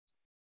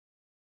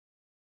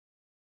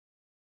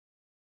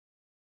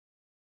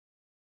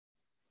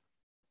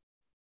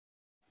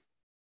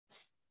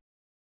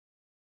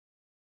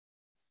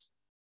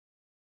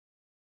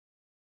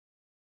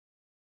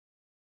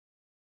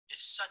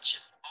is such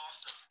an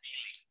awesome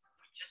feeling.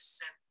 We just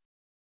sent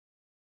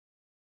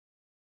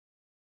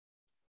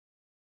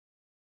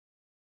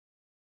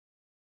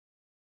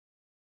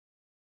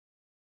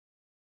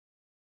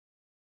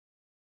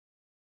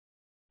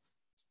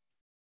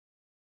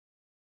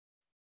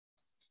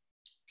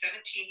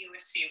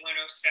USC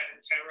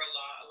 107 federal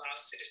law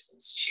allows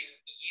citizens to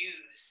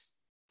use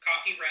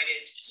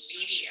copyrighted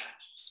media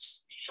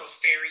for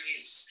fair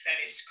use.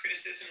 That is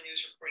criticism,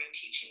 news reporting,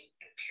 teaching,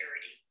 and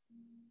parody.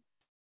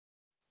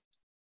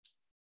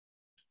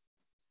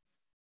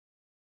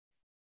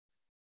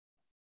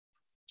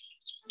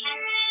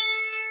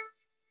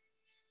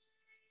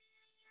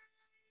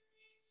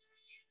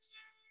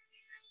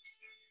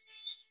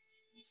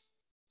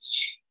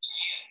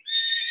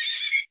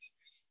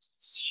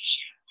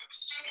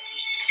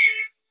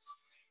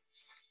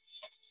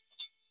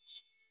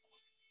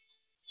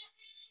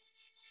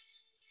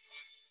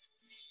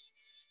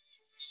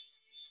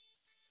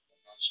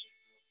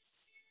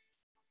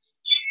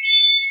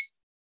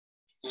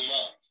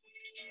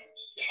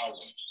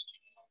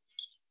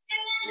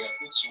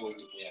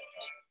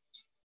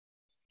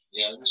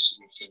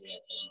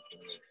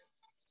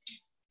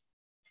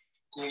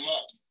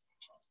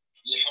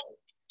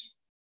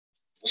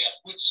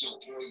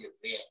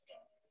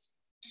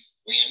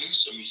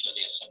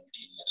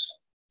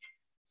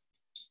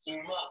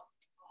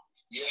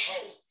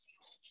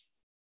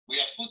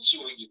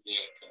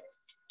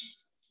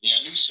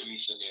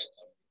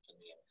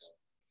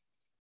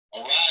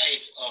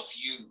 Arise of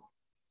you,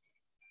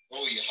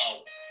 O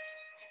Yahweh.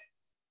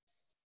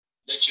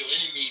 Let your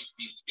enemies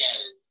be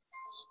scattered,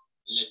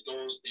 and let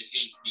those that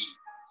hate thee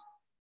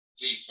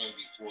flee from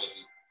before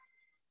thee.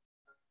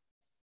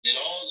 Let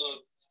all of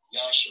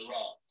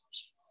Yasharah,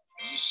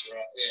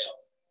 Yisrael,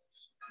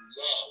 who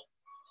love,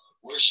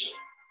 worship,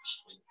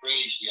 and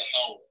praise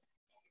Yahweh,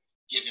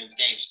 give him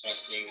thanks by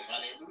saying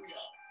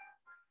hallelujah.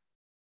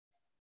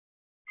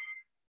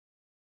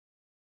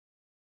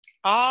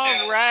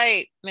 All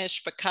right,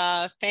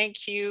 Mishpachah,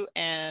 thank you,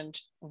 and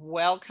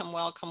welcome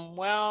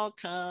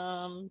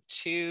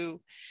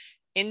to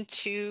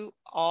Into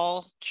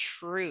All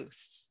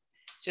Truth.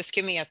 Just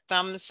give me a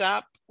thumbs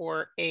up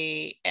or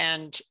a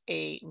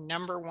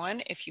number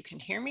one if you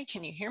can hear me.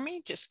 Can you hear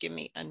me? Just give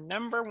me a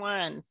number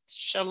one.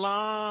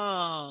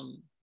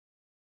 Shalom.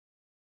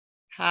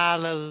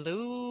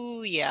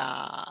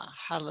 Hallelujah.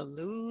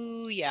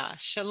 Hallelujah.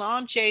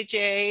 Shalom,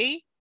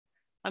 JJ.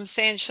 I'm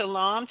saying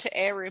shalom to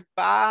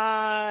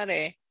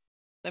everybody.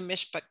 The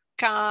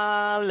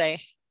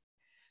Mishpachale.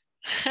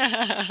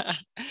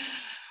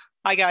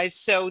 Hi, guys.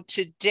 So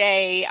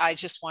today I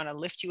just want to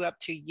lift you up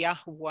to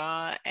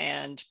Yahuwah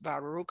and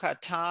Baruch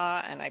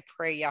Atah, and I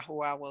pray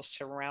Yahuwah will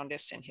surround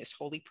us in his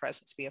holy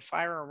presence, be a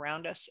fire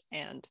around us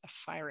and a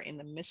fire in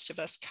the midst of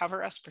us,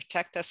 cover us,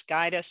 protect us,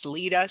 guide us,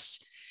 lead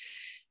us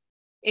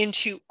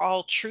into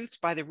all truth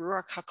by the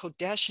Ruach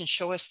HaKodesh and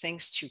show us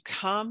things to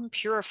come,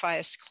 purify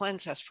us,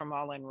 cleanse us from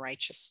all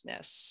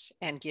unrighteousness,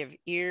 and give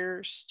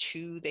ears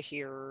to the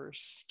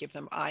hearers, give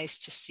them eyes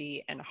to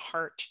see and a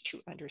heart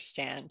to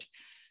understand.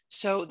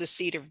 Sow the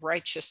seed of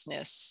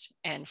righteousness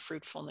and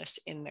fruitfulness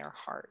in their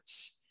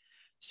hearts,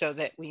 so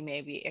that we may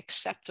be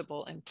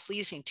acceptable and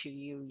pleasing to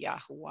you,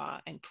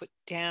 Yahuwah, and put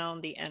down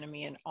the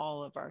enemy in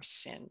all of our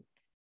sin.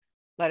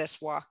 Let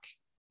us walk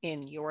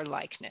in your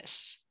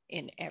likeness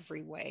in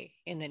every way.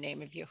 In the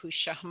name of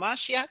Yahushua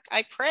HaMashiach,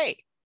 I pray.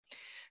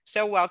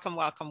 So welcome.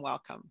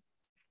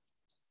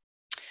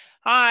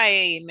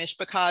 Hi,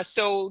 Mishpachah.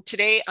 So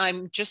today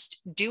I'm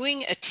just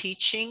doing a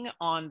teaching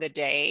on the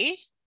day.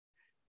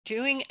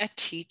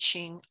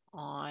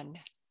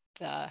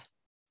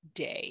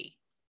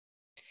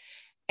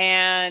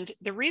 And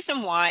the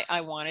reason why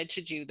I wanted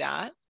to do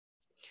that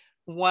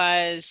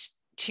was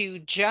to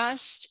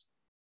just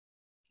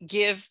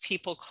give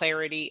people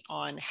clarity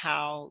on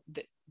how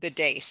the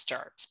day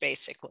starts,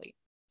 basically.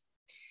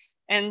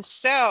 And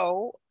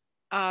so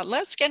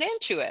let's get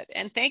into it.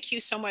 And thank you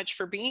so much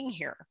for being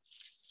here.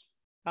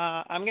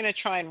 I'm going to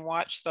try and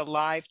watch the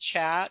live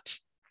chat.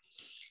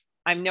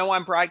 I know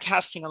I'm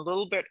broadcasting a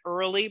little bit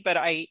early, but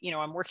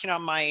I'm working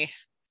on my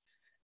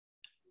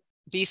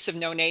Beasts of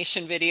No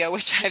Nation video,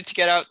 which I have to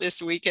get out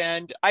this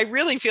weekend. I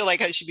really feel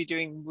like I should be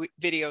doing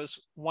videos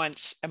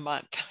once a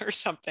month or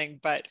something,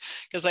 but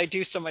because I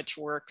do so much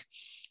work.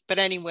 But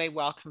anyway,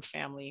 welcome,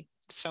 family.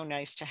 It's so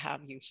nice to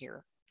have you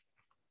here.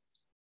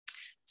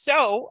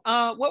 So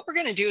what we're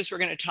going to do is we're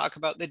going to talk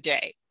about the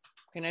day.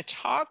 We're going to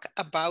talk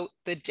about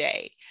the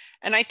day.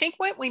 And I think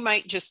what we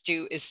might just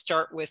do is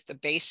start with the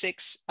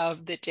basics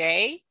of the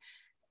day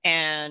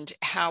and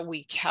how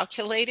we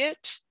calculate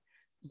it.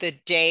 The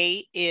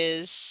day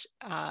is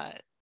a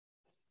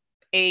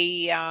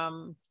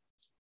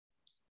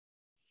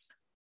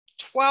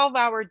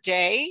 12-hour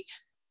day,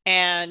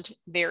 and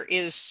there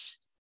is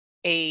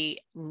a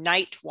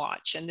night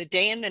watch, and the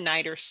day and the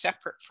night are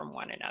separate from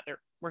one another.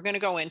 We're going to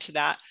go into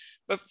that.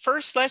 But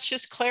first, let's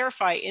just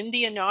clarify, in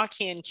the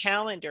Enochian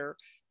calendar,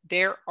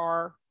 there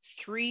are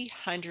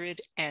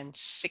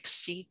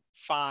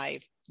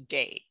 365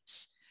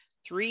 days.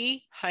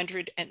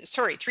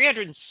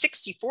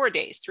 364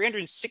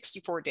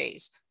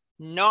 days,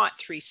 not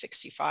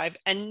 365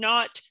 and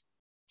not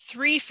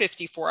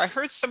 354. I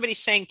heard somebody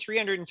saying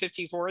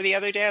 354 the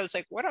other day. I was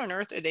like, what on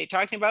earth are they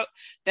talking about?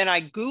 Then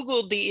I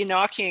Googled the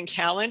Enochian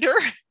calendar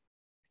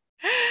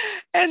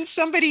and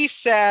somebody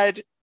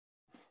said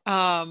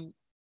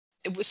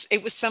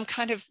it was some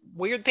kind of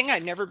weird thing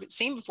I'd never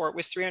seen before. It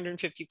was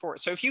 354.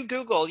 So if you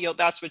Google,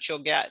 that's what you'll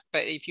get.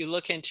 But if you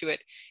look into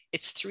it,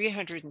 it's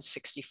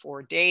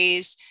 364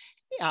 days.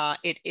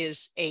 It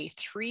is a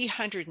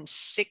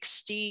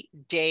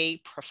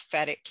 360-day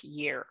prophetic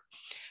year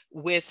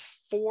with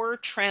 4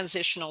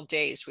 transitional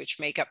days, which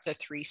make up the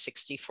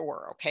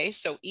 364. Okay,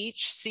 so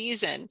each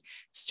season,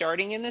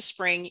 starting in the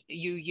spring,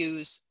 you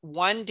use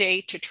 1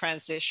 day to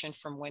transition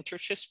from winter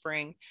to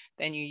spring,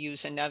 then you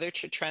use another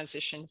to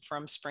transition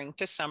from spring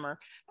to summer,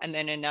 and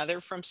then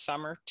another from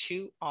summer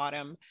to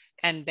autumn,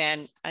 and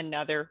then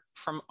another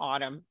from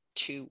autumn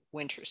to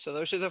winter. So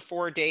those are the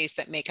 4 days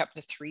that make up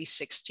the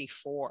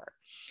 364.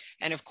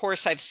 And of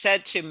course, I've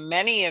said to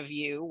many of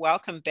you,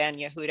 welcome Ben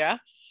Yehuda,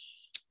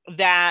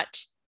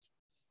 that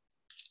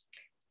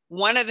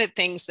one of the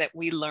things that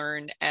we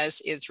learn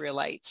as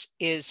Israelites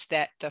is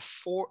that the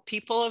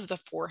people of the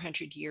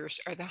 400 years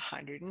are the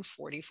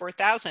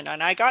 144,000.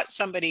 And I got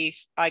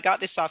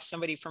this off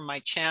somebody from my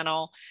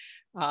channel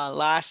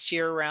last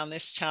year around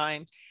this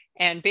time.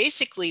 And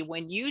basically,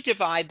 when you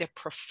divide the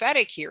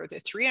prophetic year,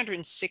 the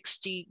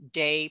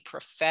 360-day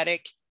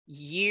prophetic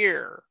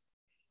year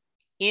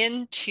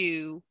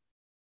into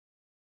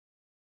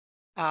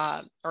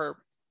or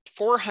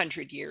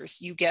 400 years,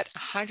 you get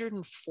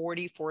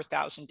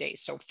 144,000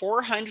 days. So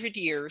 400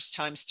 years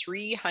times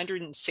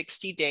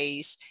 360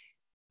 days,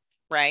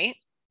 right,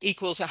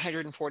 equals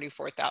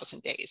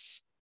 144,000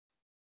 days.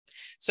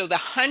 So the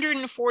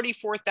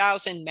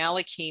 144,000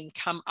 Malachim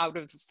come out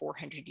of the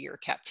 400-year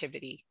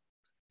captivity,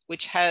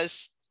 which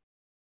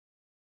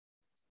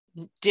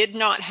did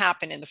not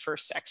happen in the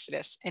first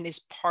Exodus and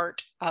is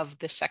part of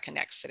the second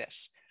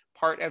Exodus,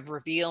 part of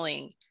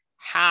revealing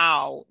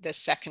how the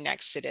second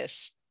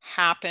Exodus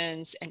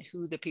happens and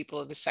who the people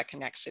of the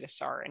second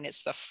Exodus are. And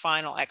it's the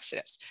final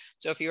Exodus.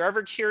 So if you're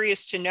ever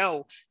curious to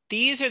know,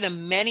 these are the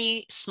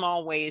many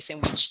small ways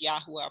in which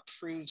Yahuwah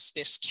proves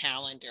this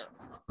calendar.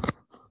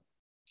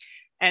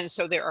 And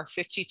so there are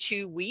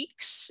 52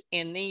 weeks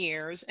in the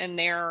years, and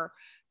there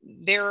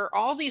are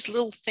all these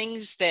little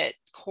things that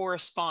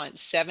correspond.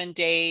 7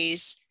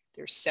 days,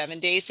 there's 7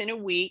 days in a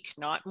week,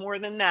 not more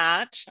than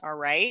that, all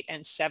right?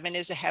 And 7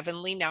 is a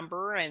heavenly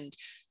number, and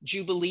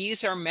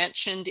Jubilees are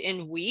mentioned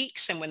in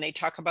weeks. And when they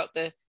talk about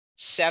the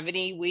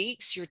 70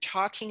 weeks, you're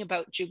talking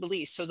about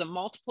Jubilees. So the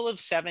multiple of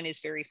 7 is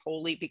very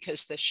holy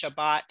because the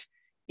Shabbat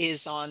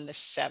is on the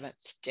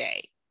 7th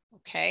day,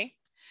 okay?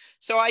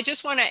 So I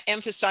just want to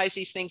emphasize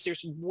these things.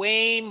 There's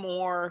way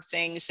more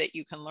things that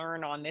you can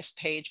learn on this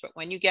page, but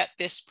when you get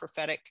this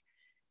prophetic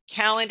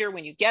calendar,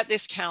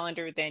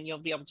 then you'll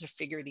be able to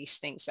figure these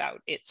things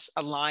out. It's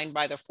aligned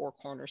by the 4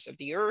 corners of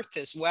the earth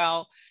as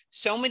well.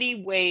 So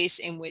many ways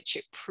in which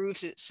it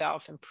proves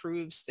itself and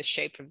proves the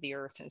shape of the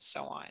earth and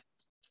so on.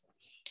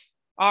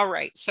 All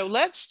right, so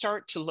let's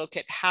start to look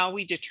at how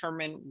we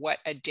determine what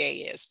a day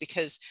is,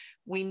 because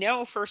we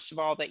know, first of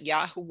all, that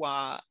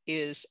Yahuwah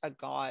is a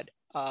God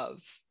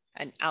of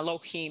an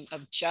Elohim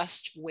of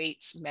just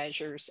weights,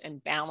 measures,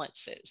 and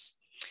balances.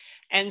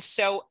 And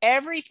so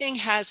everything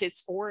has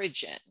its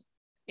origin,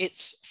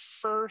 its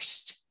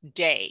first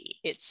day,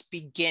 its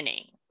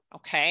beginning,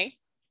 okay?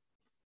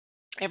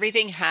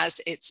 Everything has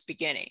its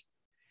beginning.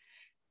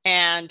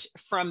 And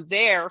from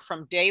there,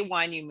 from day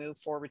 1, you move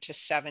forward to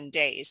 7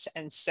 days.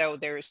 And so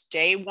there's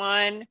day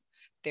 1,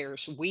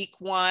 there's week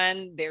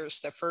 1, there's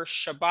the first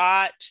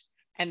Shabbat,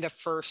 and the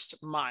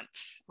first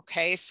month,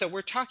 okay? So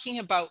we're talking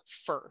about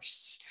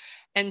firsts.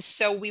 And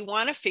so we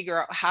want to figure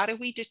out, how do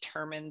we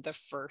determine the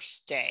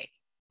first day?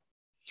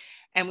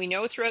 And we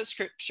know throughout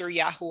scripture,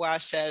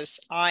 Yahuwah says,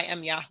 I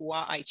am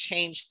Yahuwah, I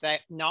change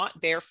that,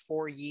 not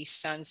therefore ye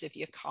sons of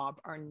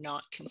Jacob are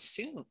not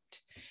consumed.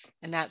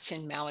 And that's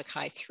in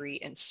Malachi 3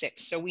 and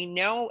 6. So we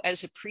know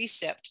as a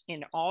precept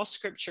in all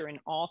scripture and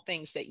all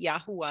things that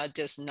Yahuwah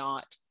does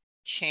not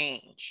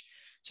change.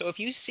 So if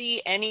you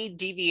see any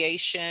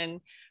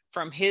deviation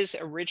from his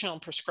original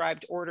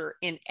prescribed order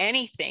in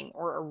anything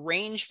or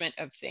arrangement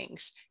of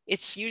things,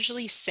 it's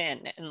usually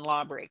sin and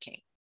law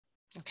breaking,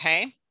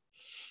 okay?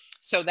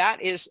 So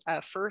that is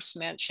a first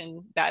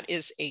mention, that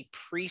is a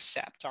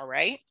precept, all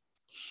right?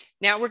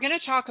 Now we're gonna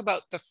talk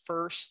about the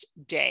first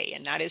day,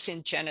 and that is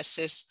in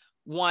Genesis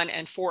 1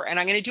 and 4. And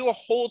I'm gonna do a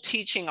whole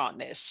teaching on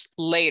this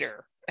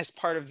later as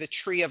part of the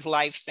Tree of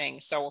Life thing.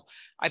 So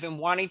I've been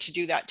wanting to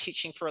do that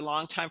teaching for a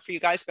long time for you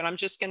guys, but I'm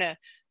just gonna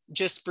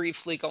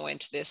briefly go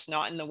into this,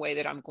 not in the way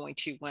that I'm going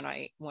to when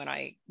I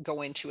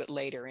go into it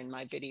later in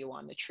my video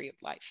on the Tree of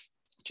Life,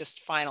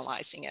 just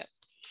finalizing it.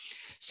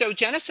 So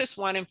Genesis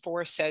 1 and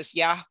 4 says,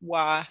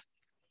 Yahweh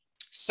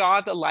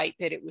saw the light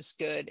that it was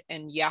good,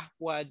 and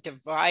Yahweh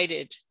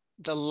divided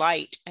the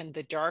light and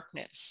the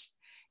darkness.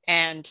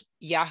 And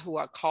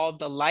Yahuwah called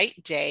the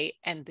light day,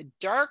 and the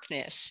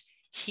darkness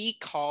he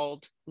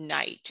called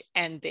night.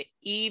 And the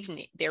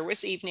evening, there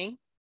was evening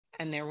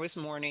and there was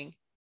morning,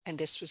 and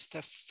this was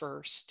the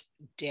first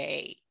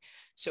day.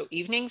 So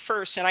evening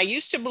first. And I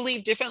used to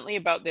believe differently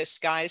about this,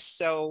 guys.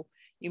 So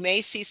you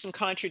may see some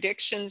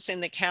contradictions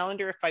in the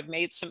calendar if I've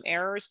made some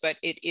errors, but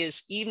it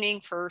is evening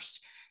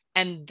first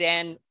and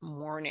then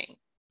morning.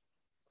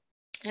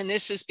 And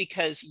this is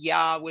because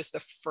Yah was the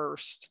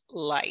first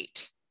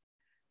light.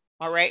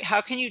 All right. How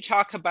can you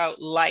talk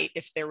about light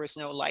if there was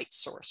no light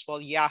source?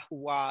 Well,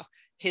 Yahuwah,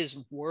 his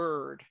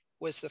word,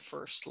 was the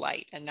first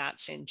light. And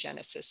that's in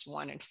Genesis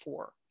 1 and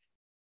 4.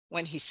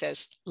 When he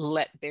says,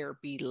 let there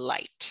be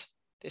light.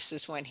 This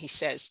is when he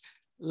says,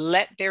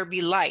 let there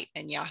be light.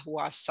 And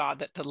Yahuwah saw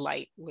that the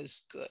light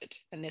was good.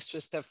 And this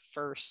was the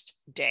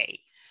first day.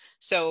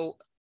 So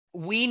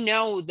we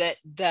know that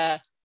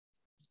the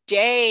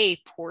day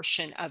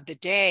portion of the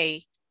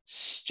day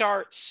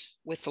starts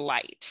with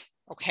light.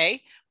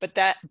 Okay, but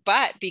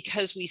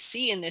because we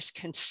see in this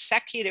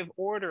consecutive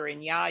order,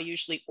 and Yah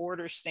usually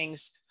orders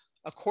things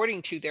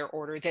according to their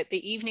order, that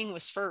the evening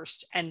was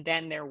first, and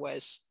then there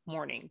was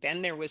morning,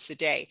 then there was the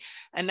day.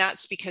 And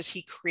that's because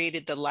he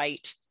created the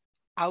light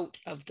out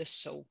of the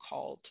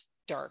so-called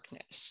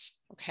darkness.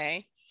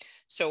 Okay,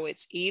 so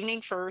it's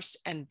evening first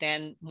and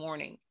then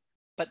morning,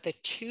 but the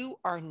two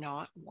are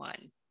not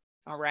one.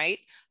 All right.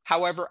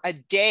 However, a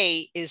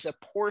day is a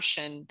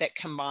portion that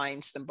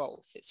combines them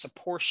both. It's a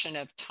portion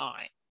of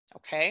time.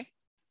 Okay.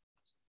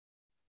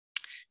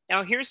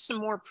 Now here's some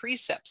more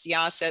precepts.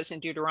 Yah says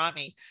in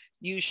Deuteronomy,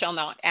 you shall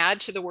not add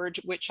to the word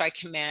which I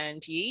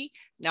command ye,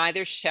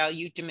 neither shall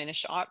you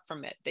diminish aught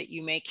from it, that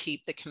you may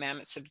keep the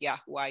commandments of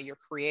Yahuwah your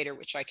creator,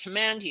 which I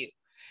command you.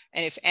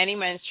 And if any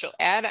man shall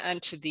add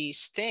unto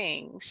these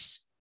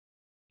things,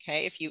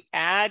 okay, if you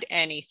add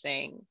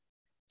anything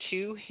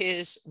to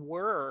his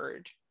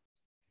word,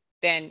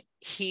 then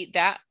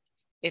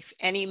if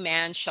any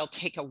man shall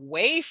take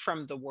away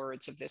from the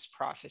words of this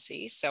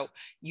prophecy, so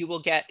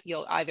you'll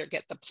either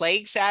get the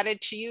plagues added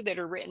to you that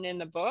are written in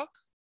the book,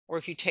 or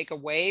if you take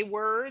away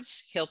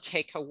words, he'll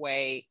take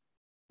away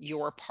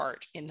your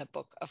part in the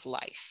book of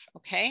life.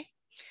 Okay.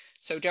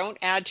 So don't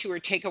add to or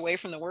take away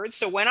from the words.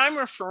 So when I'm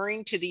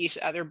referring to these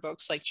other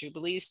books like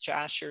Jubilees,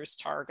 Jasher's,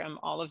 Targum,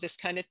 all of this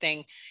kind of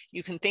thing,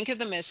 you can think of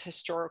them as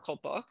historical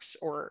books,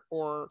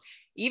 or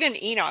even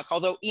Enoch,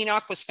 although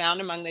Enoch was found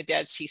among the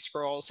Dead Sea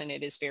Scrolls and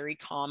it is very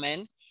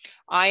common.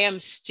 I am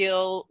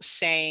still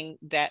saying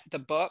that the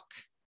book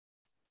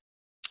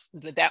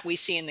that we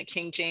see in the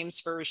King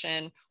James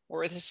Version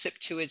or the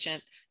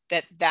Septuagint,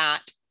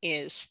 that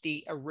is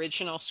the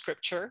original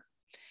scripture.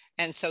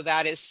 And so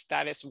that is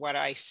what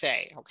I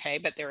say. Okay.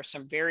 But there are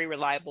some very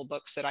reliable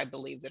books that I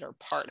believe that are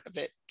part of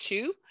it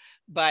too,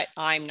 but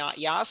I'm not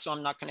Yah, so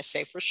I'm not going to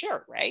say for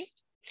sure. Right.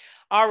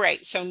 All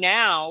right. So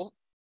now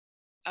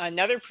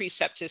another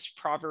precept is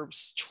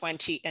Proverbs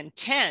 20 and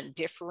 10,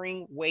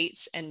 differing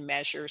weights and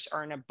measures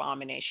are an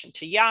abomination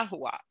to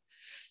Yahuwah.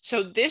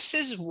 So this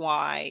is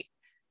why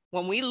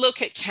when we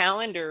look at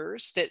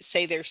calendars that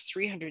say there's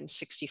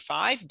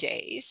 365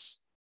 days,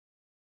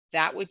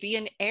 that would be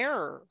an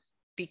error,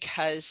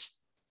 because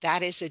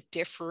that is a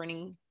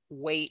differing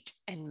weight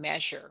and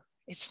measure.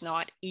 It's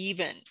not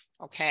even.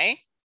 Okay.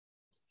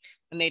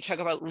 When they talk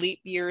about leap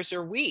years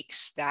or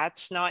weeks,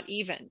 that's not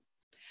even.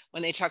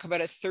 When they talk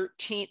about a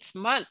 13th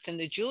month in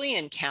the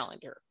Julian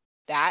calendar,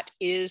 that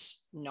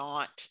is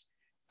not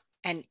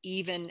an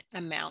even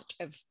amount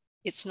of,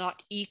 it's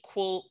not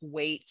equal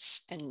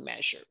weights and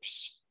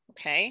measures.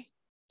 Okay.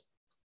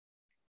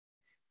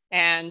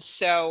 And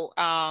so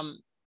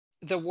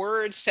the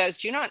word says,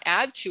 do not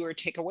add to or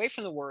take away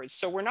from the words.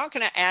 So we're not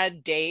going to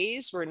add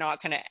days, we're not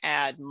going to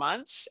add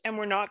months, and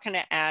we're not going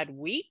to add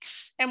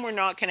weeks, and we're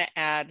not going to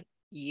add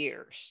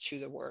years to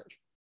the word.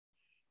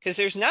 Because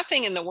there's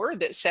nothing in the word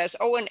that says,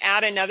 oh, and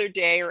add another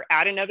day or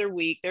add another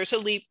week. There's a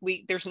leap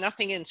week. There's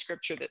nothing in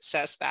scripture that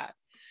says that.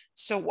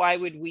 So why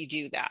would we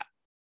do that?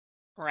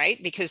 Right?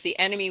 Because the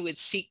enemy would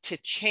seek to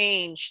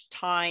change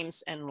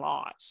times and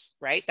laws,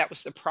 right? That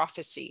was the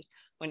prophecy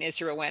when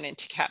Israel went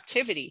into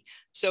captivity.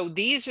 So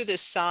these are the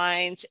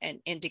signs and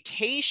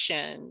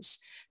indications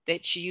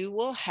that you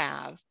will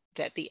have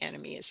that the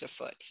enemy is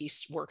afoot.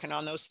 He's working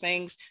on those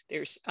things.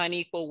 There's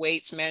unequal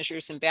weights,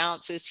 measures, and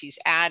balances. He's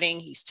adding,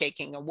 he's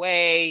taking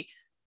away.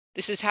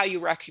 This is how you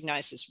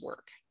recognize his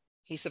work.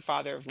 He's the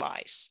father of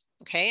lies,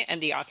 okay? And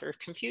the author of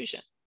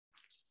confusion.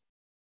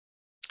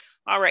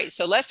 All right,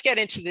 so let's get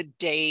into the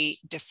day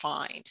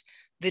defined.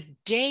 The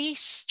day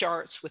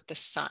starts with the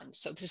sun.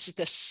 So this is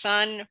the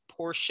sun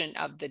portion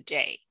of the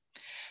day.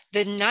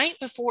 The night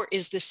before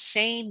is the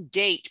same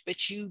date,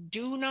 but you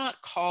do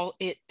not call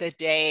it the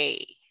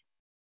day.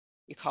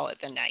 You call it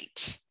the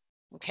night,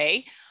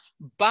 okay?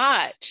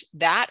 But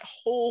that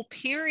whole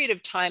period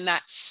of time,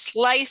 that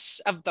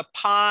slice of the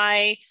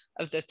pie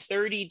of the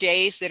 30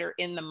 days that are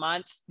in the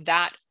month,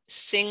 that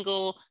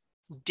single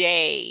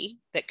day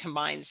that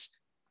combines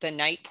the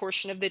night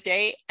portion of the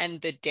day and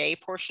the day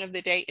portion of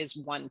the day is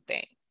one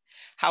thing.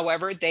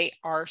 However, they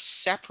are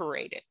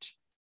separated.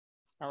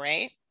 All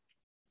right.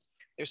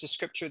 There's a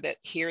scripture that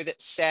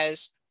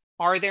says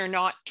Are there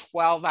not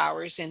 12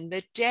 hours in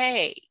the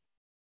day?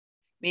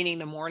 Meaning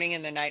the morning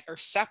and the night are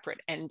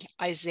separate. And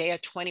Isaiah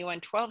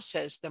 21:12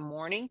 says, the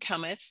morning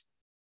cometh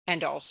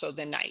and also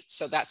the night.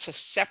 So that's a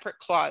separate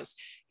clause.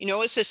 You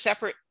know, it's a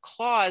separate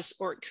clause,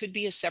 or it could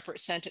be a separate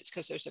sentence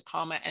because there's a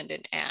comma and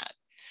an and.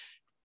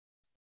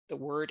 The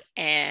word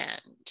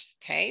and,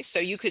 okay? So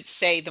you could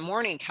say the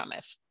morning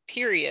cometh,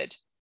 period.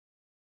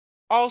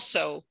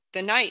 Also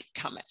the night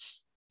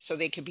cometh. So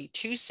they could be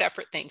two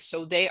separate things.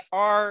 So they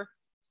are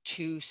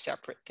two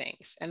separate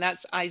things. And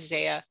that's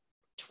Isaiah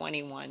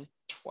 21:12.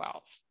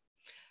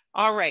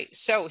 All right,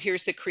 so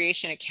here's the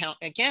creation account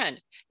again.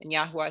 And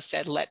Yahuwah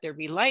said, let there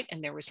be light,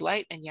 and there was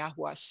light, and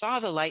Yahuwah saw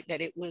the light that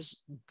it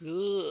was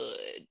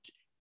good.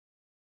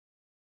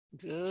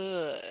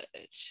 Good.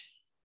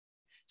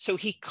 So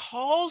he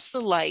calls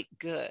the light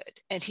good,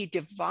 and he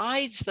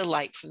divides the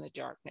light from the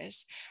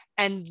darkness.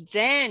 And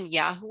then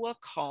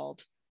Yahuwah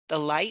called the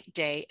light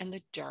day, and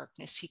the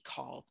darkness he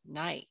called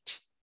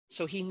night.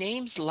 So he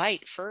names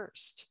light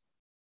first.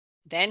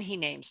 Then he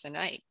names the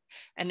night.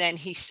 And then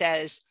he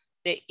says,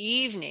 the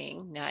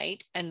evening,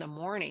 night, and the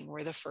morning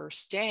were the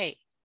first day.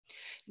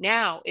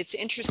 Now, it's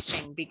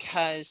interesting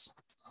because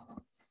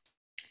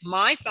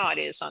my thought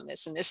is on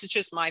this, and this is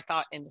just my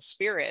thought in the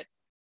spirit,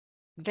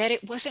 that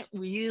it wasn't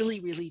really,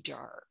 really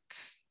dark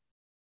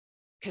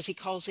because he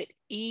calls it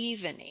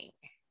evening,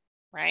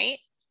 right?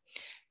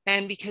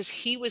 And because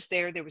he was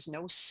there, there was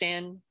no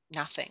sin,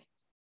 nothing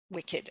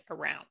wicked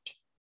around.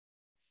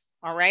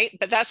 All right,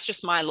 but that's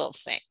just my little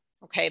thing.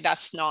 Okay,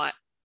 that's not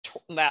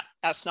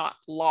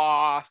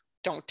law.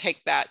 Don't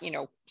take that,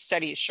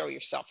 study to show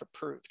yourself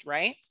approved,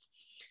 right?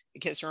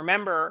 Because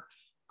remember,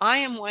 I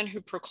am one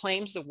who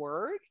proclaims the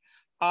word.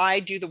 I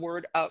do the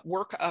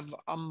work of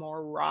a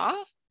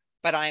morah,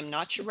 but I am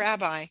not your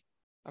rabbi,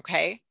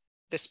 okay?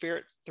 The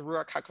Spirit, the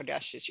Ruach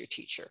HaKodesh is your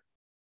teacher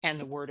and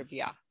the word of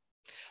Yah.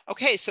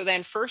 Okay, so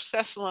then 1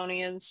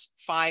 Thessalonians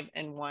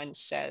 5:1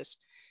 says,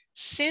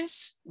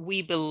 since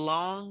we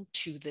belong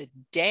to the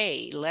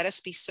day, let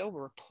us be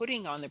sober,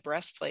 putting on the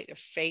breastplate of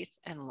faith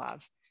and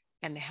love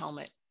and the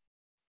helmet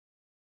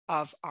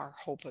of our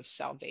hope of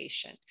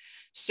salvation.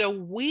 So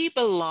we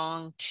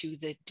belong to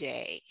the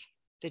day.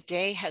 The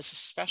day has a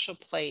special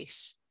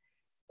place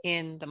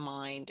in the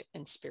mind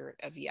and spirit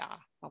of Yah,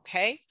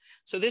 okay?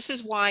 So this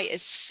is why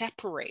it's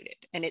separated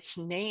and it's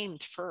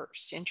named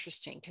first.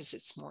 Interesting, because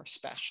it's more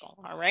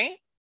special, all right?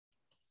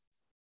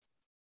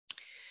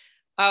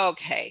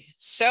 Okay,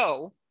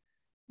 so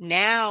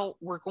now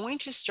we're going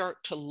to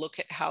start to look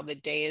at how the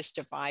day is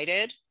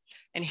divided.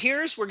 And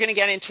we're going to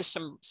get into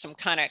some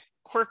kind of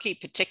quirky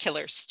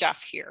particular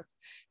stuff here,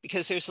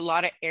 because there's a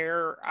lot of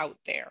error out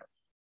there.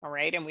 All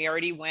right, and we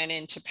already went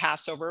into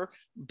Passover.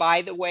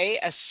 By the way,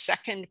 a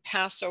second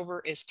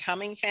Passover is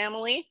coming,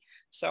 family.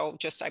 So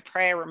I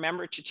pray I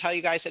remember to tell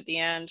you guys at the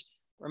end,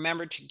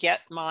 remember to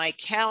get my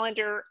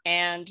calendar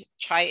and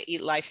Chaya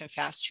Eat Life and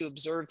Fast to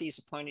observe these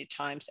appointed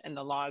times and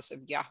the laws of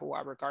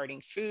Yahuwah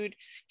regarding food,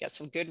 get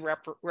some good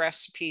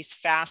recipes,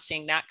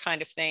 fasting, that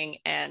kind of thing,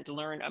 and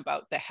learn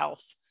about the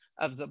health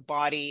of the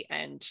body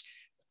and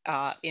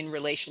in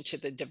relation to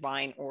the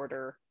divine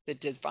order, the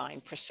divine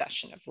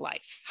procession of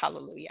life.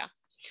 Hallelujah.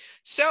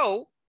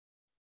 So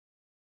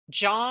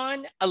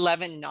John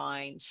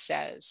 11:9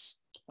 says,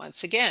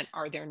 once again,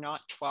 are there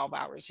not 12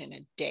 hours in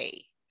a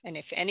day? And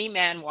if any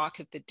man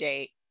walketh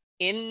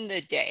in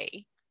the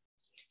day,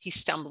 he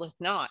stumbleth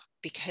not,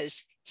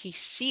 because he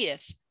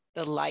seeth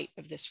the light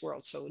of this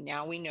world. So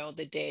now we know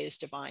the day is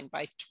defined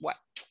by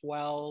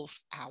 12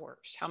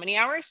 hours. How many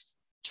hours?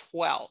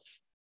 12.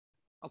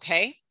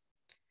 Okay.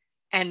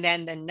 And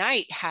then the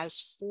night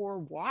has 4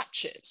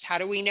 watches. How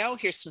do we know?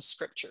 Here's some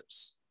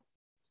scriptures.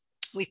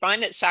 We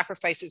find that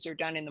sacrifices are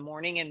done in the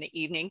morning and the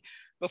evening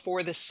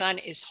before the sun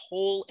is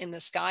whole in the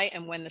sky.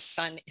 And when the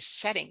sun is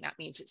setting, that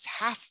means it's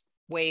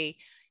halfway,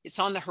 it's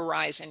on the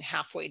horizon,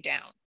 halfway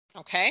down.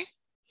 Okay.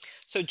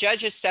 So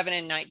Judges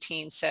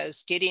 7:19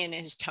 says, Gideon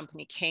and his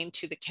company came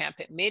to the camp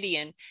at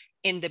Midian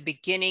in the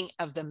beginning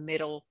of the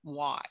middle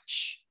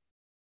watch,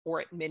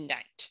 or at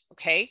midnight.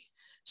 Okay.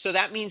 So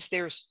that means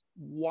there's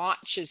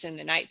watches in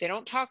the night. They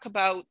don't talk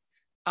about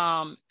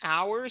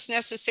hours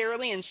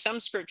necessarily. In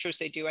some scriptures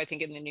they do, I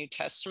think in the New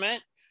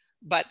Testament,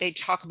 but they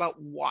talk about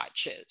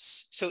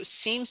watches. So it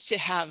seems to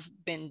have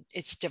been,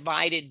 it's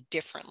divided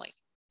differently.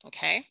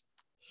 Okay.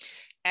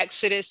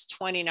 Exodus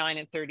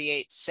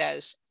 29:38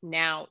 says,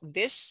 now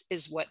this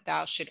is what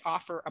thou should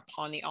offer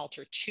upon the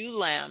altar, 2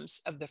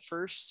 lambs of the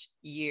first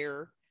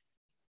year,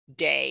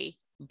 day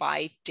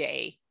by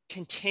day,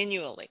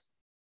 continually.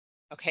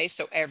 Okay.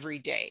 So every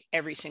day,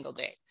 every single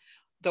day.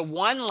 The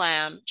one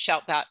lamb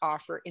shalt thou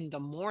offer in the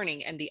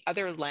morning, and the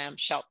other lamb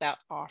shalt thou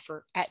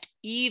offer at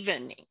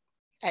evening.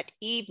 At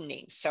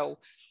evening. So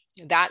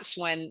that's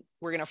when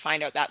we're going to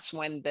find out, that's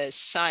when the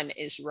sun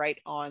is right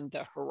on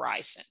the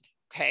horizon.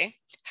 Okay,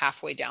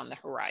 halfway down the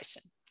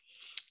horizon.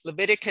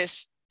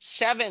 Leviticus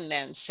 7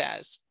 then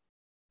says,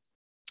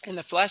 And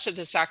the flesh of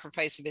the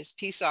sacrifice of his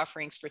peace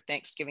offerings for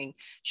thanksgiving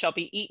shall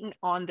be eaten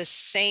on the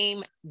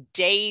same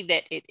day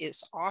that it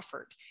is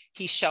offered.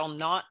 He shall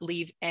not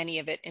leave any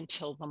of it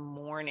until the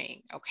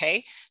morning.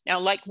 Okay. Now,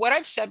 like what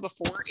I've said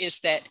before is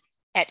that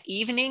at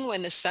evening,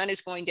 when the sun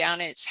is going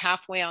down and it's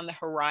halfway on the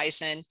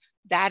horizon,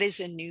 that is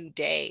a new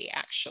day,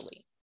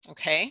 actually.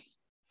 Okay.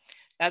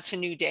 That's a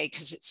new day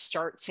because it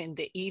starts in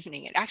the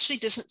evening. It actually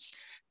doesn't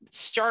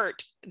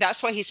start.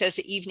 That's why he says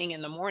the evening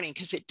in the morning,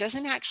 because it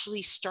doesn't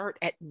actually start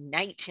at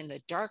night in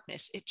the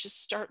darkness. It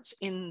just starts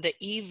in the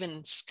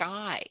even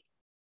sky.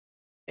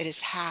 It is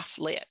half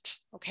lit.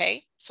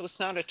 Okay. So it's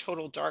not a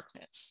total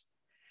darkness.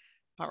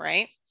 All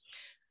right.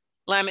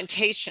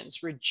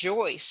 Lamentations,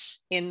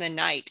 rejoice in the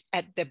night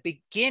at the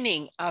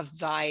beginning of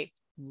thy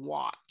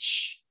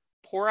watch.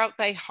 Pour out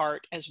thy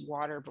heart as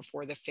water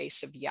before the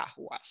face of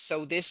Yahuwah.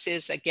 So this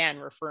is again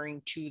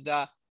referring to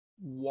the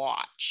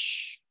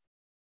watch.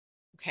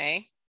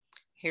 Okay,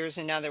 here's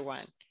another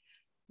one.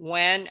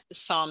 When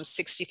Psalm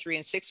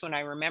 63:6, when I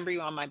remember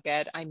you on my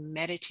bed, I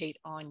meditate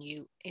on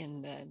you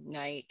in the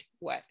night.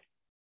 What?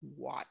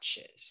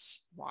 Watches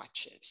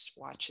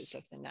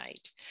of the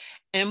night.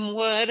 And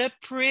what a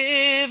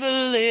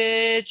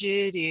privilege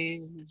it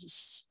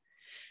is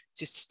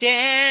to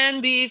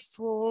stand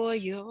before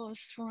your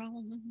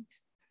throne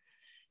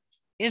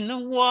in the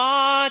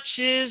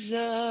watches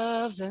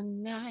of the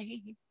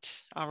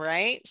night. All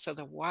right. So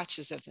the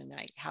watches of the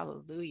night.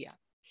 Hallelujah.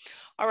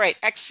 All right.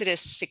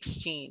 Exodus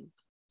 16.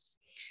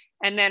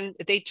 And then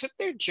they took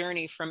their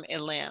journey from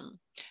Elim.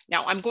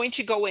 Now I'm going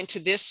to go into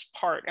this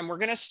part and we're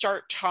going to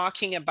start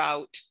talking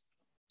about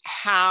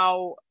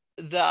how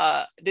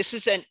this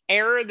is an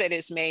error that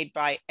is made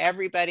by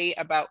everybody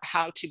about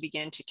how to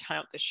begin to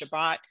count the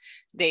Shabbat.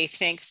 They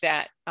think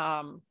that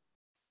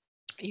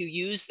you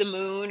use the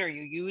moon or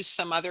you use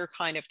some other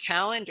kind of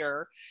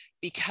calendar,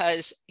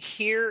 because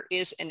here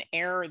is an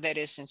error that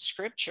is in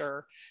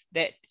scripture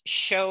that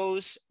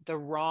shows the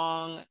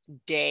wrong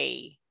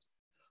day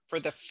for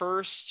the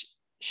first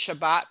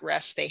Shabbat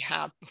rest they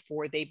have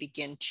before they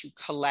begin to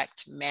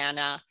collect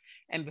manna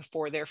and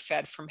before they're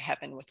fed from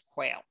heaven with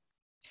quail.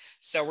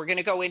 So we're going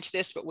to go into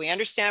this, but we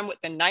understand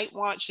what the night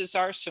watches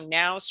are. So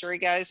now, sorry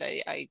guys,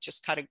 I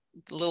just got a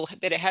little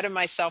bit ahead of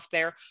myself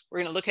there. We're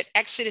going to look at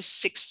Exodus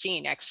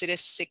 16,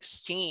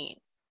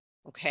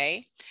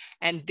 okay?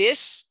 And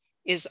this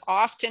is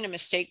often a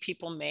mistake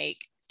people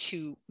make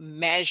to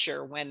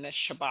measure when the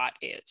Shabbat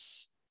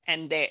is.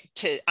 And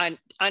to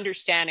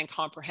understand and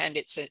comprehend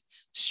it's a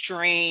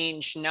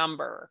strange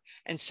number.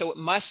 And so it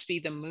must be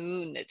the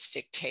moon that's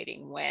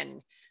dictating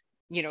when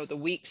the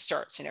week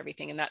starts and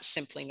everything. And that's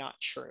simply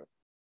not true,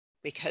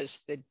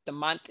 because the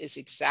month is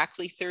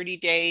exactly 30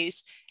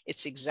 days.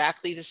 It's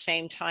exactly the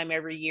same time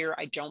every year.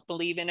 I don't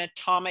believe in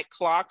atomic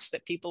clocks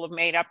that people have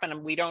made up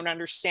and we don't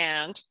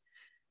understand.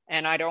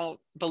 And I don't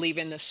believe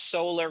in the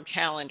solar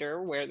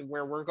calendar where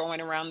we're going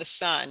around the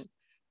sun.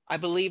 I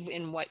believe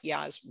in what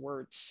Yah's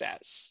word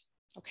says.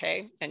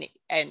 Okay.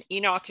 And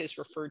Enoch is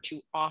referred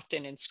to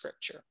often in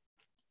scripture.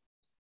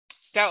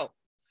 So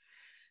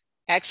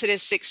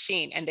Exodus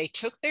 16, and they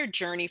took their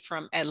journey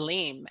from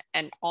Elim,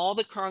 and all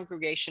the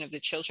congregation of the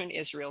children of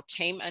Israel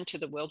came unto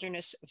the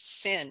wilderness of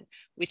Sin,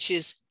 which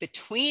is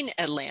between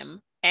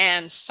Elim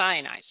and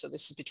Sinai. So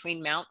this is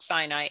between Mount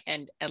Sinai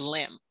and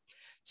Elim.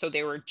 So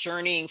they were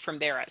journeying from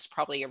there. It's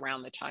probably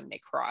around the time they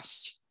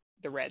crossed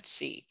the Red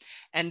Sea.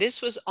 And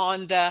this was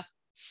on the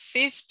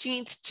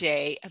 15th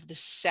day of the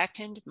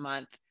second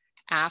month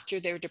after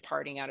their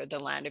departing out of the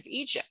land of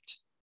Egypt.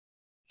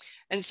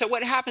 And so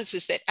what happens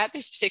is that at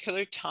this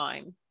particular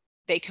time,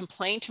 they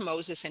complained to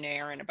Moses and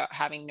Aaron about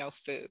having no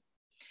food.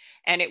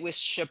 And it was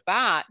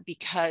Shabbat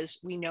because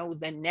we know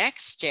the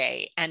next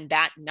day and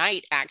that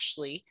night,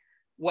 actually,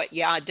 what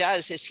Yah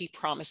does is he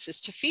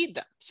promises to feed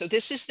them. So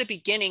this is the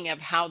beginning of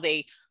how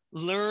they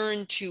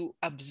learn to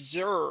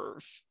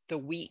observe the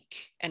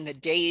week and the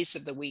days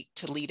of the week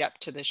to lead up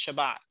to the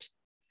Shabbat.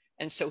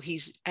 And so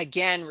he's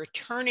again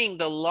returning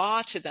the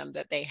law to them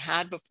that they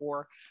had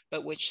before,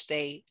 but which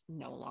they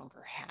no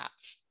longer have.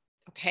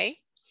 Okay.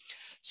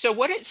 So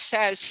what it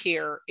says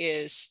here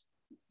is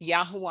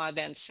Yahweh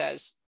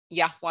says,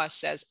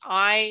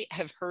 I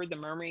have heard the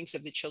murmurings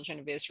of the children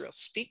of Israel.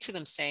 Speak to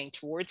them, saying,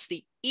 towards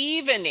the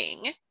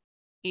evening,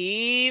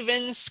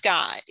 even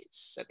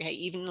skies, okay,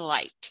 even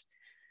light,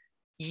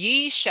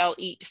 ye shall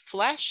eat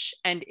flesh,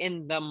 and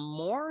in the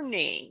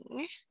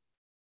morning,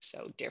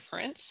 so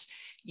difference,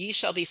 ye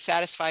shall be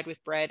satisfied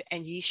with bread,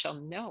 and ye shall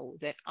know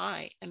that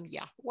I am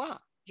Yahweh,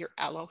 your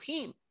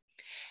Elohim.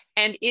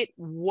 And it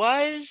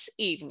was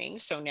evening.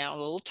 So now a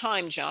little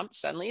time jump.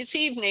 Suddenly it's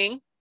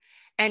evening.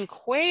 And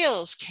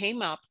quails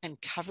came up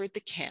and covered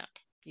the camp.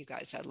 You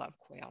guys, I love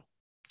quail.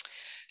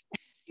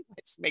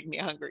 It's make me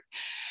hungry.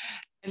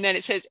 And then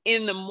it says,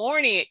 in the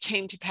morning it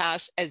came to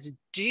pass as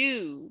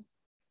dew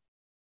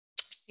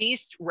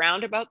ceased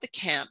round about the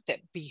camp, that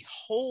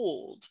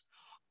behold,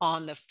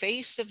 on the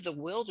face of the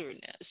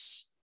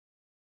wilderness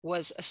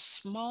was a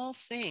small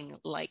thing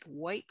like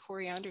white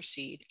coriander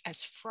seed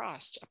as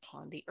frost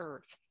upon the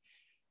earth.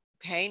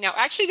 Okay, now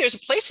actually there's a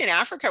place in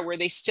Africa where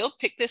they still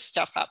pick this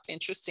stuff up,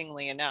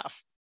 interestingly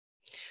enough.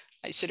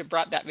 I should have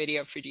brought that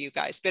video for you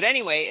guys. But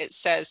anyway, it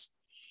says,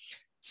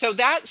 so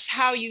that's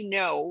how you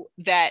know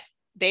that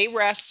they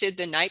rested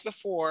the night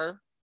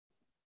before,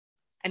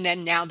 and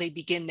then now they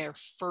begin their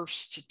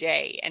first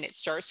day. And it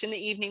starts in the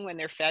evening when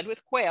they're fed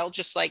with quail,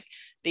 just like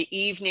the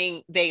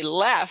evening they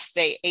left,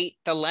 they ate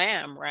the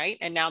lamb, right?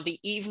 And now the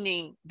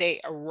evening they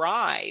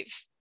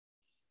arrive.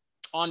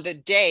 On the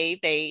day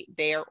they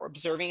are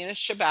observing in a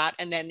Shabbat,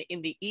 and then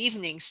in the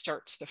evening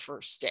starts the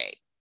first day.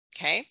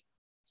 Okay,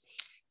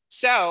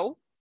 so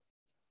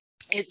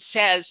it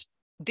says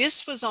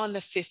this was on the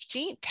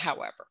 15th,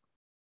 however.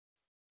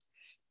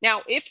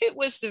 Now, if it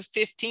was the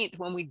 15th,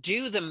 when we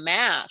do the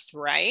math,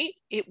 right,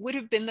 it would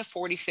have been the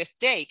 45th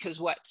day, because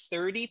what,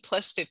 30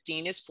 plus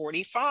 15 is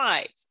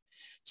 45.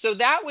 So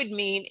that would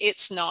mean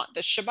it's not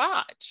the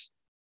Shabbat.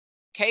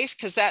 Okay,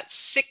 because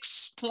that's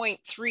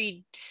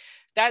 6.3.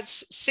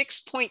 That's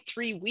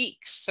 6.3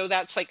 weeks. So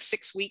that's like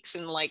 6 weeks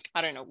and like,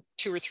 I don't know,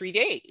 2 or 3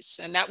 days.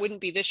 And that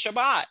wouldn't be the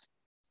Shabbat.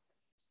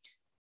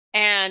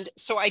 And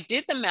so I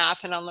did the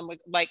math and I'm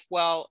like,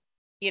 well,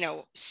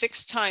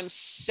 6 times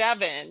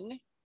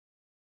 7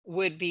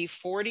 would be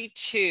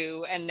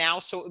 42. And now,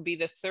 so it would be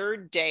the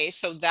 3rd day.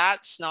 So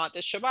that's not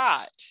the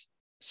Shabbat.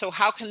 So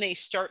how can they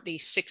start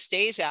these 6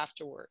 days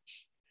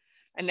afterwards?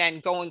 And then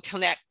go and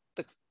collect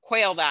the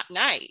quail that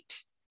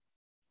night.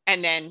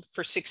 And then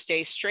for 6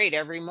 days straight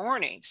every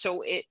morning.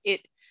 So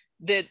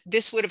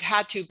this would have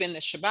had to have been the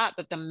Shabbat,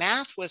 but the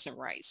math wasn't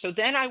right. So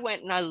then I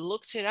went and I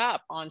looked it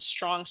up on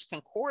Strong's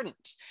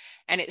Concordance,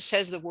 and it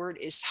says the word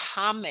is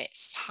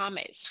Hamish.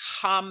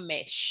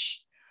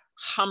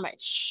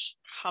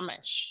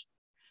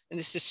 And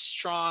this is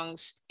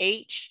Strong's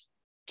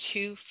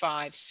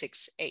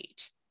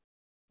H2568.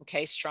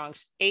 Okay,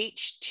 Strong's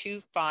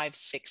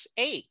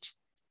H2568.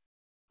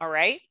 All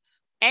right.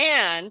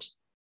 And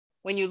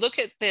when you look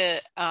at this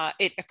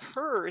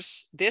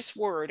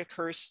word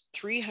occurs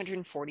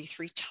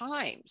 343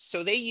 times.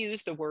 So they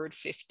use the word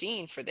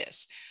 15 for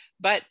this.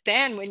 But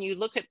then when you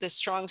look at the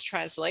Strong's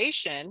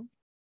translation,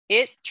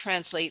 it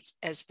translates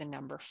as the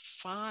number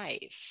 5,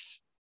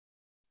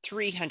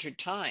 300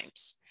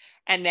 times.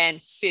 And then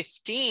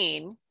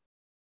 15,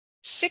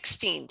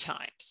 16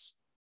 times.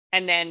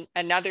 And then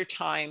another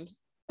time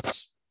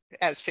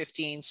as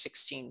 15,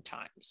 16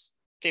 times.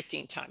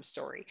 15 times,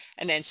 sorry.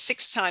 And then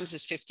 6 times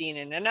is 15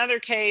 in another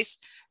case,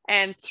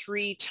 and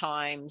 3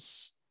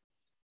 times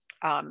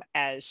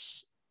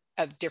as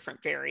a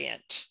different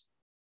variant.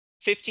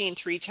 15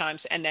 3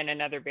 times, and then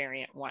another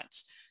variant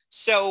once.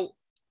 So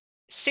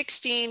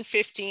 16,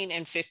 15,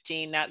 and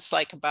 15, that's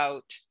like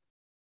about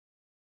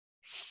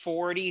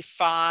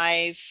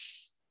 45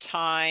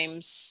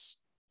 times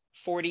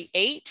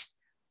 48.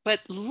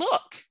 But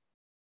look,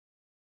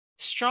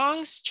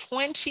 Strong's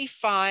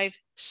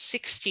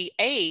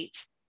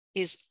 2568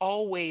 is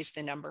always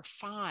the number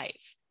 5.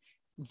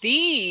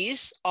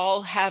 These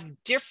all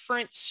have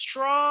different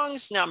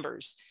Strong's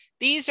numbers.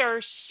 These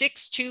are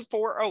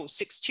 6240,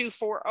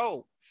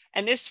 6240.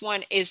 And this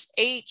one is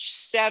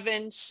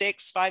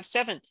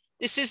H7657.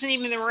 This isn't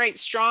even the right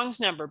Strong's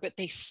number, but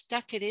they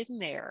stuck it in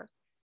there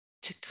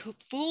to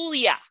fool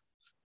you,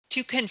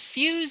 to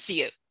confuse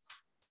you.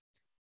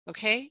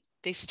 Okay?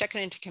 They stuck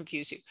it in to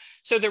confuse you.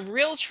 So the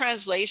real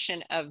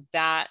translation of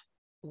that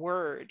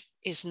word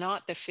is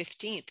not the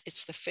 15th,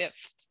 it's the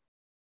 5th.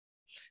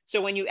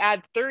 So when you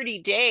add 30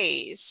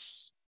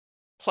 days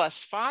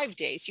plus 5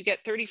 days, you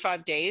get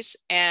 35 days,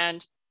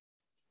 and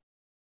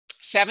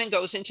 7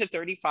 goes into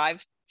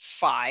 35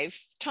 5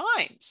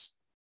 times.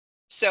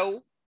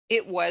 So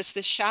it was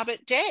the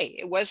Shabbat day.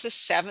 It was the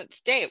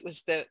 7th day. It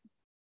was the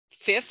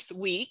 5th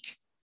week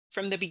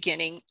from the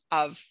beginning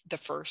of the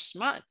first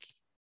month.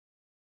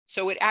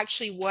 So it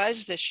actually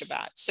was the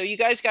Shabbat. So you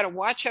guys got to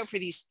watch out for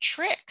these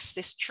tricks,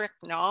 this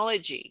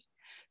tricknology.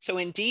 So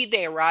indeed,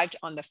 they arrived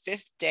on the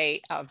 5th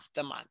day of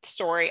the month.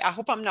 Sorry, I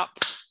hope I'm not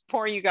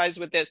boring you guys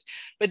with this,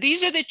 but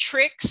these are the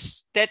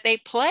tricks that they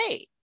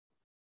play.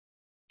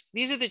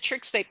 These are the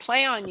tricks they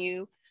play on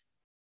you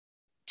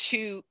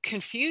to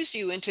confuse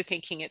you into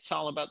thinking it's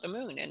all about the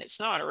moon, and it's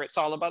not, or it's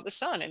all about the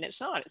sun, and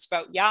it's not. It's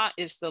about Yah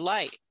is the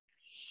light.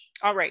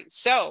 All right,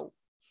 so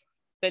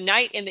the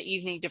night and the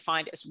evening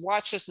defined as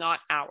watches, not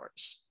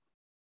hours.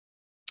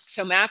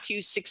 So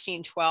Matthew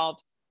 16:12,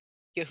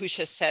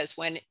 Yahusha says,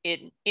 when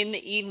in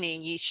the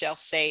evening ye shall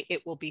say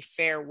it will be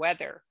fair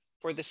weather,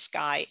 for the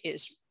sky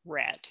is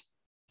red.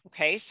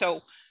 Okay,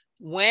 so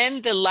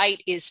when the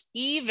light is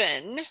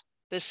even,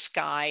 the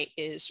sky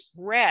is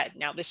red.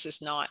 Now this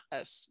is not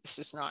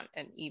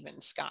an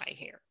even sky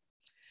here.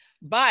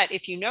 But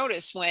if you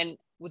notice, when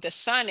the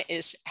sun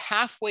is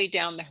halfway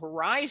down the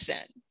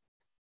horizon,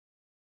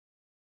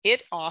 the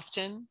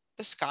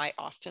sky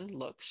often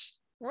looks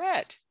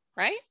red,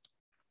 right?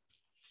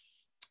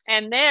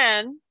 And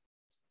then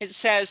it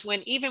says,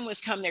 when even was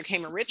come, there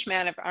came a rich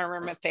man of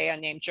Arimathea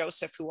named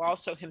Joseph, who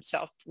also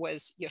himself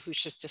was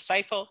Yahusha's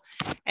disciple.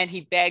 And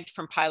he begged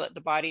from Pilate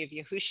the body of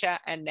Yahusha,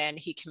 and then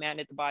he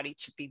commanded the body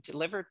to be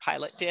delivered.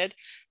 Pilate did.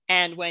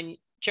 And when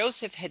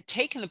Joseph had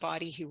taken the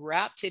body, he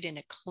wrapped it in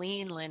a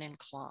clean linen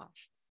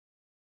cloth.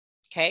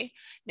 Okay.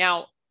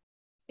 Now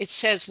it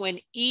says when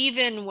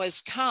even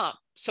was come.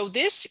 So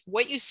this,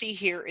 what you see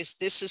here is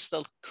this is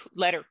the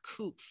letter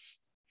Kuf,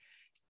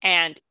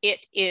 and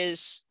it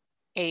is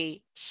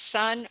a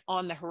sun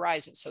on the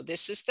horizon. So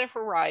this is the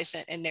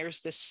horizon, and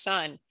there's the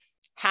sun,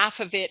 half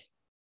of it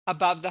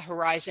above the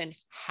horizon,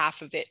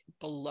 half of it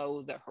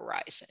below the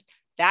horizon.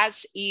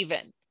 That's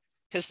even,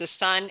 because the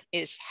sun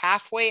is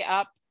halfway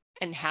up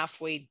and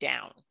halfway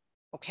down.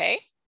 Okay.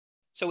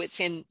 So it's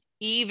in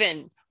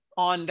even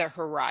on the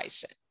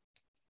horizon.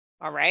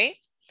 All right.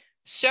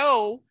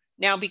 So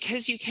now,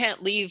 because you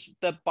can't leave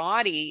the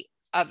body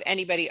of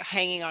anybody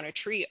hanging on a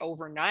tree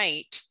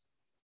overnight,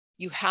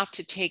 you have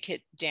to take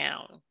it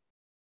down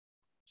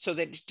so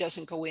that it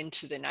doesn't go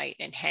into the night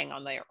and hang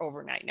on there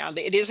overnight. Now,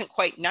 it isn't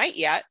quite night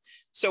yet.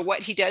 So what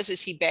he does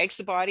is he begs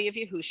the body of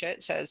Yahusha.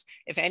 It says,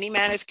 if any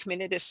man has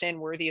committed a sin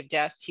worthy of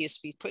death, he is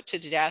to be put to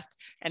death,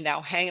 and thou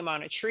hang him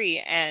on a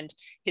tree, and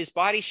his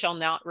body shall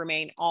not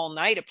remain all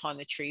night upon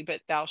the tree,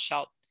 but thou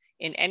shalt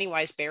in any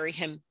wise bury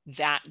him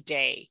that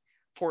day.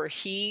 For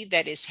he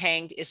that is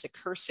hanged is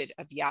accursed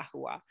of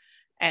Yahuwah,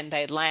 and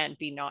thy land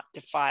be not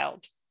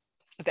defiled.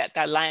 That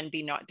thy land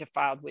be not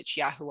defiled, which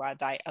Yahuwah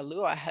thy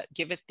Eluah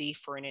giveth thee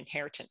for an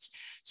inheritance.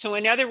 So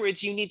in other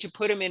words, you need to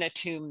put him in a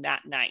tomb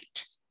that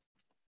night,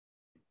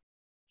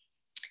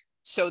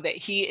 so that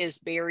he is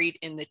buried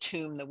in the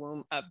tomb, the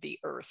womb of the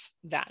earth,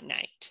 that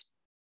night.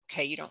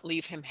 Okay, you don't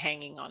leave him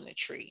hanging on the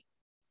tree.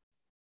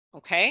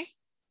 Okay,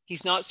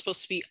 he's not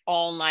supposed to be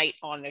all night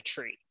on the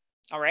tree.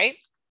 All right.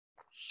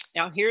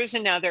 Now here's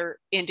another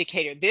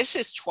indicator. This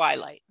is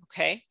twilight.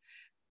 Okay.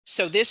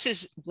 So this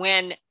is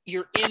when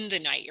you're in the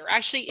night. You're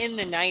actually in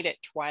the night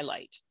at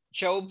twilight.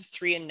 Job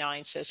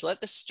 3:9 says,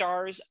 let the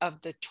stars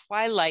of the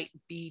twilight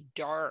be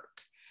dark.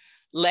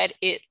 Let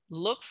it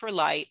look for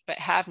light, but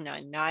have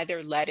none,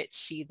 neither let it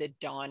see the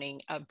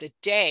dawning of the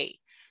day.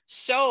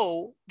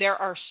 So there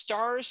are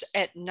stars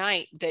at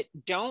night that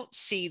don't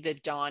see the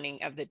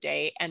dawning of the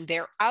day, and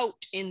they're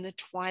out in the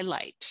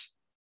twilight.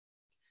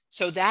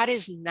 So that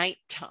is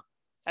nighttime.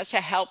 That's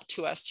a help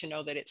to us to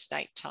know that it's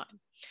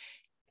nighttime.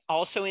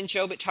 Also in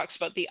Job, it talks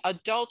about the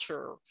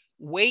adulterer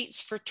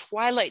waits for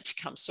twilight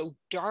to come. So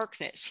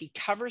darkness, he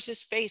covers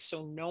his face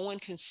so no one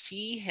can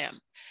see him.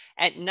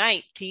 At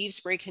night, thieves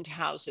break into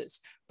houses,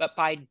 but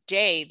by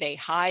day they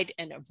hide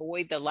and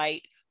avoid the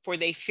light, for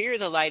they fear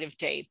the light of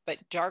day,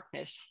 but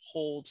darkness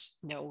holds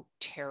no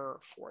terror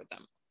for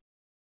them.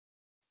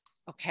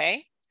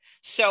 Okay.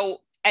 So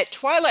at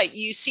twilight,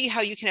 you see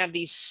how you can have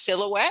these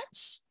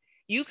silhouettes.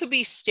 You could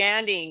be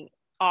standing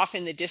off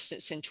in the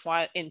distance in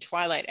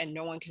twilight and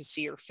no one can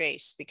see your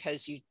face,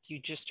 because you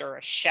just are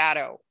a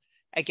shadow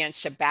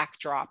against a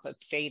backdrop of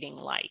fading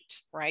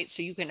light, right?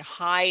 So you can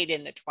hide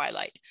in the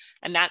twilight,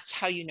 and that's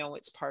how you know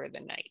it's part of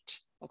the night.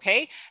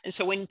 Okay. And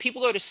so when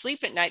people go to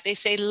sleep at night, they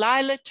say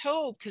Lila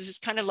Tov, because it's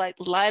kind of like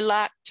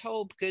Lilac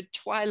Tov, good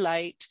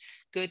twilight,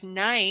 good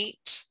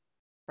night,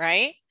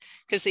 right?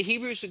 Because the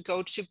Hebrews would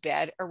go to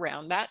bed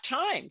around that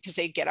time because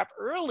they get up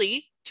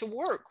early to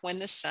work when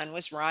the sun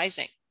was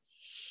rising.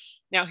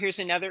 Now, here's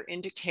another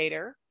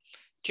indicator.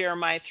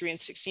 Jeremiah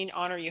 3:16,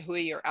 honor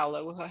Yahuwah your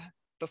Eloah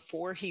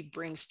before he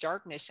brings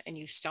darkness and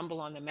you stumble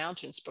on the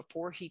mountains,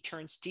 before he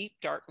turns deep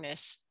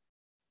darkness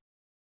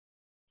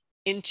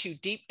into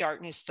deep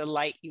darkness, the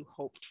light you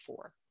hoped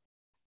for.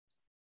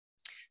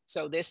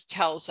 So this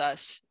tells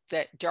us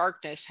that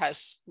darkness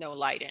has no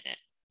light in it,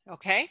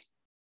 okay?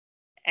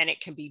 And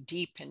it can be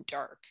deep and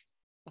dark,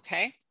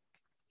 okay?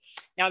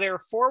 Now, there are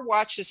 4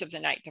 watches of the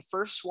night. The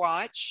first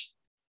watch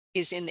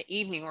is in the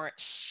evening or at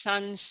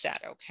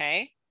sunset,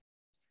 okay?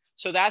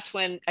 So that's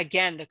when,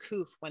 again, the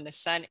Kuf, when the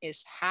sun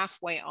is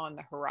halfway on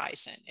the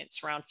horizon.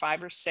 It's around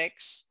 5 or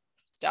 6,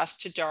 dusk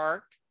to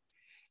dark.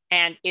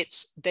 And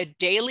it's the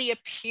daily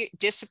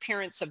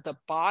disappearance of the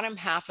bottom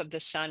half of the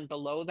sun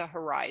below the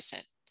horizon.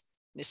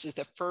 This is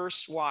the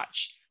first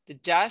watch. The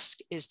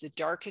dusk is the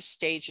darkest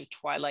stage of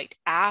twilight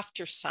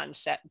after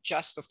sunset,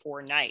 just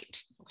before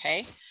night,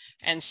 okay?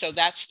 And so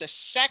that's the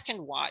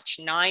second watch.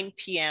 9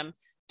 p.m.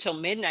 till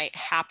midnight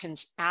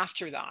happens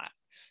after that.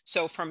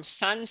 So from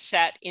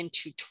sunset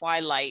into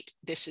twilight,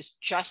 this is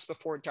just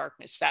before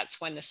darkness. That's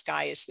when the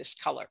sky is this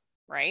color,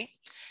 right?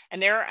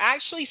 And there are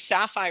actually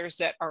sapphires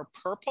that are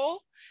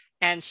purple,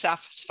 and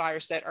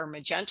sapphires that are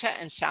magenta,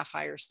 and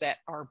sapphires that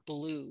are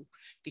blue,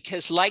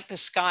 because like the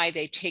sky,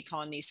 they take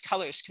on these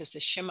colors, because the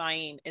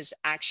Shemaim is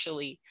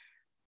actually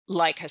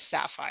like a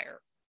sapphire.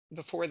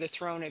 Before the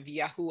throne of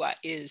Yahuwah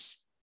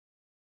is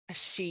a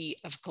sea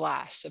of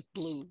glass, of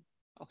blue,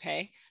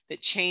 okay,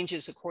 that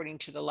changes according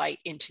to the light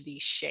into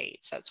these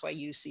shades. That's why I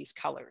use these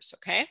colors,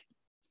 okay?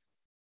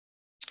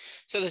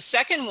 So the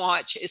second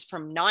watch is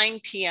from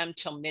 9 p.m.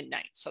 till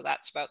midnight. So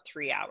that's about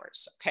 3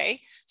 hours, okay?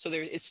 So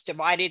it's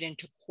divided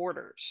into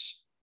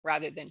quarters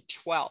rather than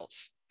 12,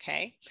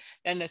 okay?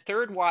 Then the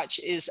third watch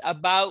is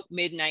about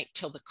midnight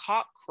till the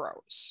cock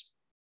crows.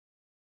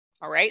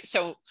 All right,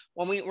 so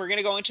when we're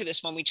gonna go into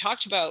this, when we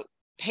talked about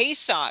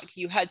Pesach,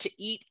 you had to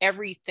eat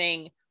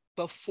everything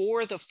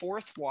before the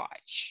fourth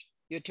watch.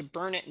 You had to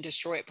burn it and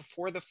destroy it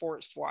before the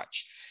fourth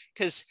watch,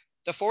 because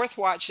the fourth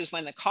watch is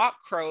when the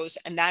cock crows,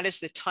 and that is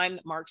the time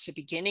that marks the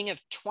beginning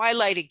of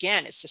twilight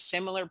again. It's a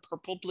similar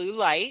purple-blue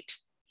light.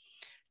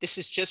 This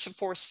is just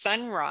before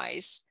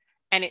sunrise,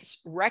 and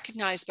it's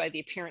recognized by the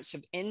appearance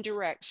of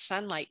indirect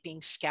sunlight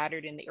being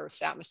scattered in the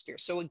Earth's atmosphere.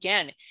 So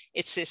again,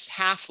 it's this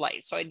half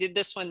light. So I did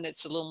this one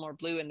that's a little more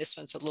blue, and this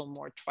one's a little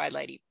more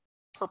twilighty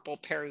purple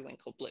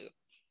periwinkle blue.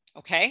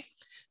 Okay,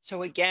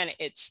 so again,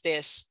 it's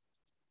this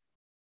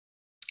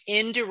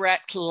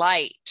indirect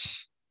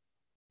light,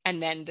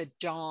 and then the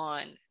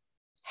dawn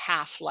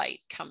half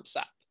light comes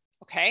up.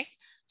 Okay,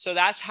 so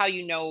that's how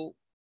you know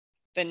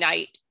the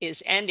night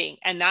is ending.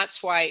 And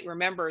that's why,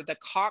 remember, the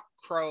cock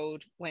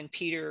crowed when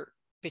Peter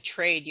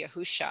betrayed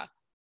Yahusha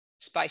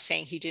by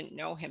saying he didn't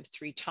know him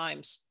 3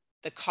 times.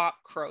 The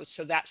cock crows.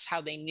 So that's how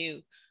they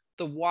knew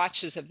the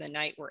watches of the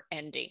night were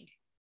ending,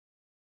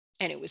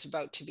 and it was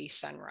about to be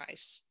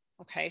sunrise.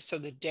 Okay, so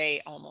the day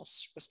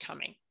almost was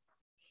coming.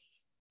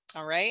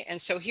 All right,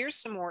 and so here's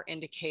some more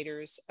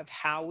indicators of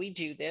how we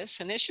do this.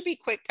 And this should be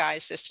quick,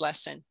 guys, this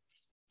lesson.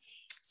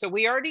 So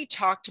we already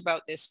talked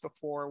about this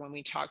before when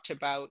we talked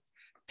about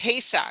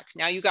Pesach.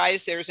 Now, you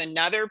guys, there's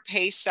another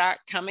Pesach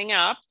coming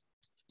up.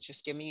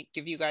 Just give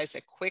you guys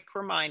a quick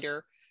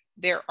reminder.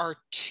 There are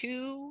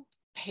 2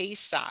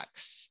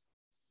 Pesachs.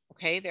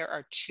 Okay, there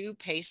are 2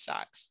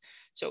 Pesachs.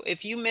 So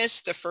if you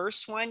missed the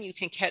first one, you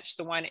can catch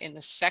the one in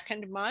the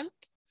second month,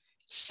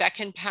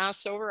 second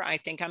Passover. I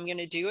think I'm going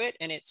to do it,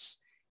 and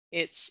it's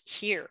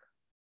here.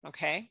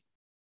 Okay,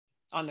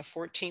 on the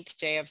 14th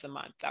day of the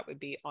month. That would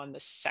be on the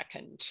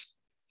 2nd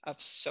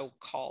of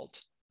so-called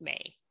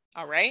May.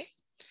 All right.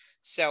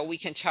 So we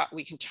can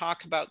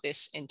talk about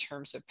this in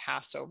terms of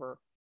Passover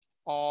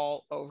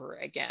all over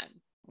again,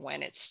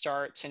 when it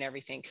starts and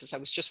everything, because I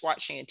was just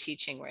watching a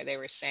teaching where they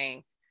were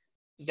saying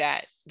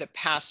that the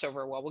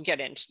Passover, well, we'll get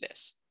into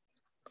this.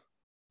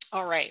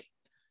 All right.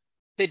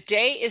 The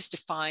day is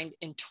defined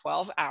in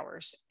 12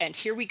 hours. And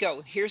here we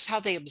go. Here's how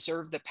they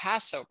observe the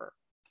Passover.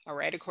 All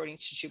right. According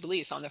to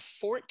Jubilees, on the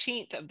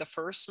 14th of the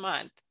first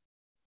month,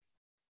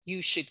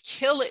 you should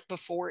kill it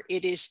before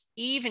it is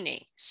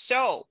evening.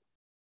 So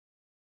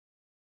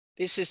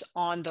this is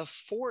on the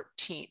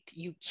 14th.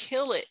 You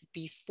kill it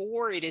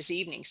before it is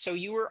evening. So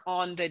you are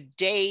on the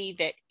day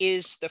that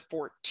is the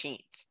 14th.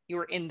 You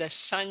are in the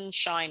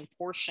sunshine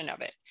portion of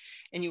it,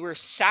 and you are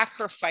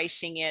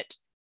sacrificing it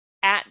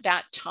at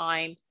that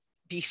time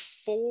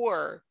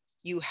before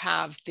you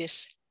have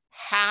this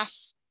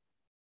half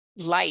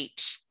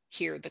light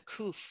here, the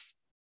kuf,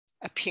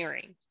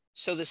 appearing.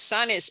 So the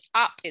sun is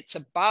up, it's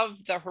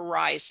above the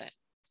horizon.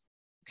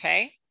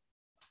 Okay,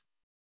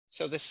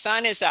 so the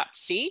sun is up.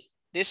 See,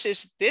 this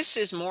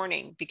is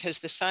morning because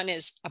the sun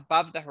is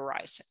above the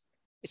horizon.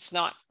 It's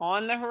not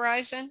on the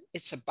horizon,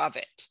 it's above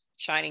it,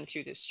 shining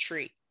through this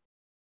tree.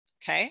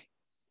 Okay,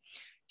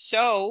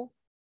 so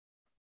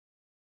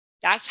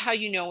that's how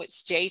you know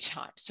it's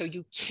daytime. So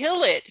you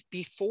kill it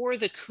before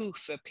the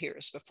kuf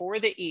appears, before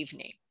the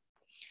evening,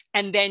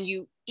 and then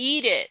you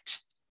eat it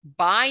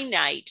by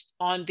night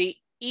on the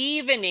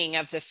evening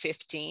of the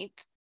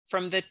 15th,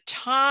 from the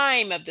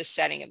time of the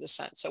setting of the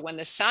sun. So when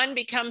the sun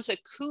becomes a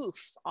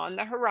kuf on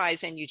the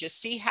horizon, you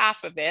just see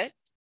half of it.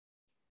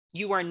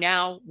 You are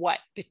now what?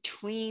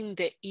 Between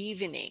the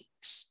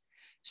evenings.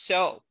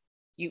 So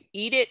you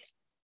eat it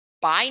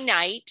by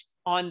night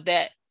on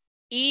the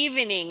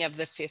evening of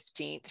the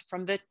 15th,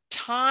 from the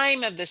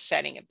time of the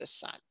setting of the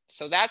sun.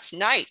 So that's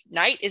night.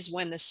 Night is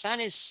when the sun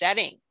is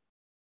setting. It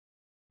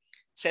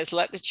says,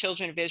 let the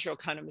children of Israel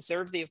come and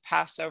observe the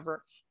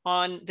Passover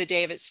on the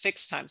day of its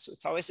fixed time. So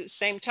it's always at the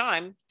same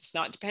time. It's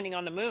not depending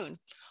on the moon.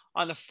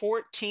 On the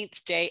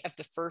 14th day of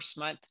the first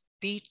month,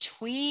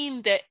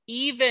 between the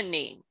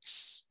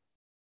evenings.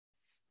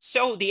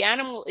 So the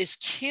animal is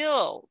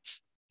killed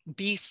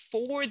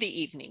before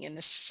the evening in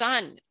the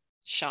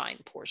sunshine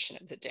portion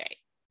of the day.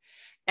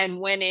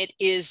 And when it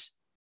is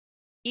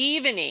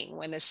evening,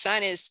 when the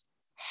sun is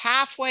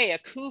halfway, a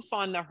kuf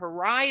on the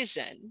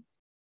horizon,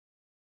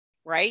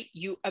 right?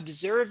 You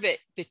observe it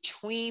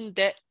between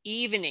the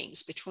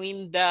evenings,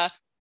 between the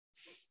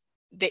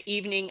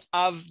evening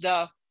of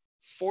the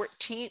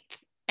 14th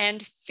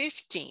and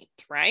 15th,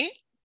 right?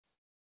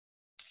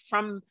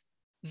 From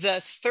the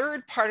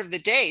third part of the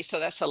day, so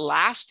that's the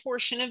last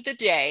portion of the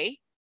day,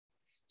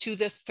 to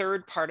the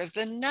third part of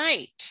the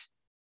night.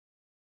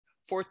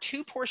 For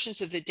 2 portions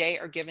of the day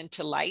are given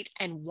to light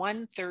and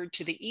 1/3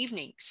 to the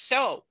evening.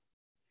 So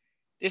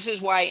this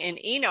is why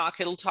in Enoch,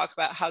 it'll talk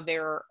about how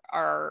there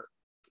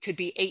could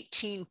be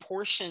 18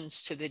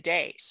 portions to the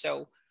day.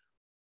 So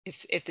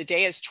if the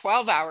day is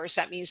 12 hours,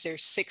 that means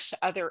there's 6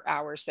 other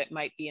hours that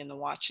might be in the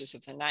watches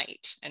of the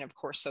night. And of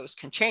course, those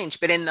can change.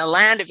 But in the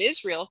land of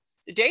Israel,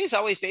 the day is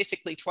always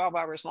basically 12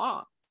 hours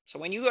long. So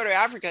when you go to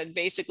Africa,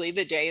 basically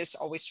the day is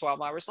always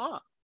 12 hours long.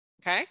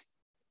 Okay.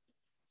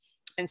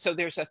 And so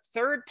there's a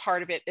third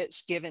part of it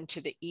that's given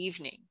to the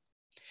evening.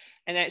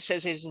 And then it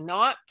says it is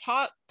not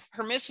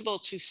permissible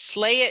to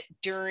slay it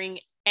during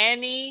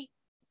any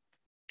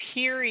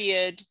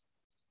period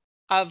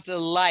of the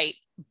light,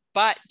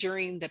 but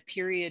during the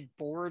period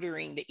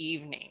bordering the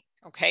evening.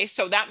 Okay,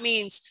 so that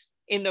means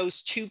in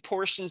those two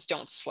portions,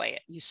 don't slay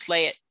it. You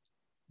slay it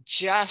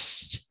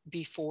just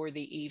before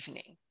the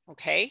evening.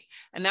 Okay,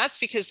 and that's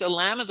because the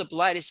Lamb of the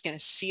blood is going to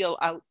seal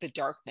out the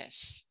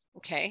darkness.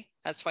 Okay,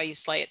 that's why you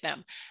slay it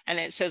them. And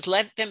it says,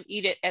 let them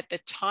eat it at the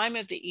time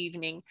of the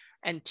evening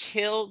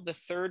until the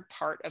third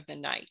part of the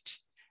night.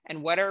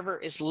 And whatever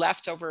is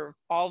left over of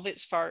all of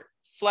its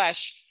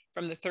flesh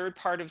from the third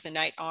part of the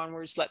night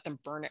onwards, let them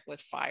burn it with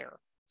fire.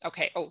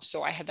 Okay, oh,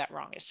 so I had that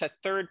wrong. It's a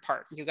third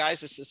part. You guys,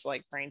 this is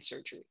like brain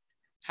surgery.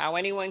 How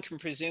anyone can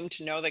presume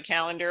to know the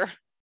calendar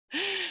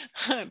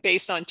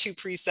based on two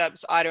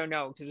precepts, I don't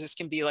know, because this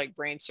can be like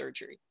brain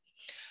surgery.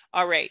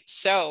 All right,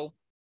 so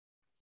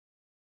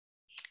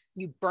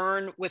you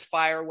burn with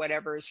fire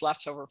whatever is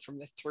left over from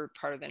the third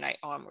part of the night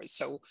onwards.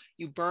 So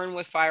you burn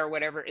with fire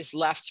whatever is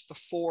left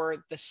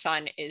before the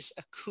sun is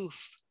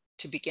akuf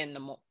to begin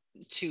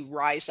to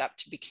rise up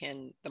to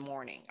begin the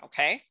morning.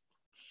 Okay.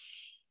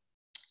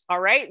 All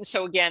right. And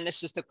so again,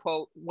 this is the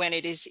quote: when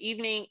it is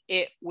evening,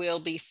 it will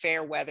be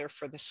fair weather,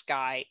 for the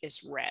sky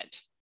is red.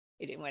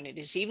 When it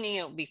is evening,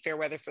 it will be fair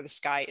weather, for the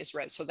sky is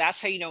red. So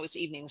that's how you know it's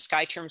evening. The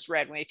sky turns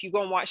red. If you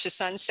go and watch the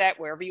sunset,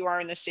 wherever you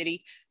are in the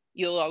city,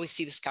 you'll always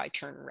see the sky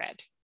turn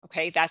red.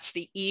 Okay, that's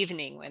the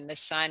evening when the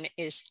sun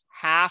is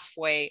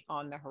halfway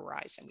on the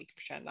horizon. We can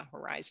pretend the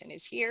horizon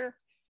is here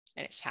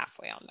and it's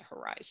halfway on the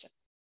horizon.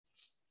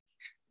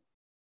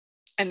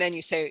 And then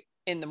you say,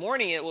 in the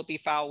morning, it will be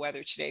foul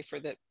weather today, for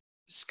the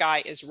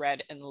sky is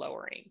red and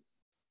lowering.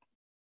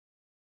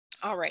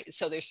 All right,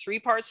 so there's 3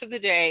 parts of the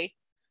day.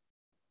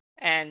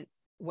 And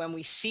when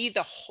we see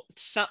the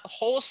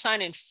whole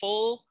sun in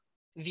full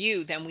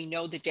view, then we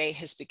know the day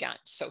has begun.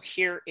 So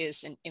here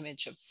is an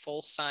image of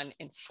full sun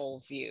in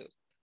full view.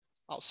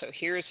 Also,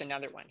 here's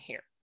another one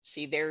here.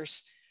 See,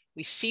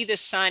 we see the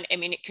sun. I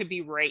mean, it could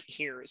be right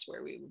here is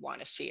where we want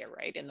to see it,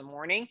 right? In the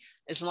morning,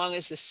 as long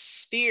as the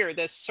sphere,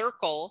 the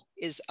circle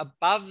is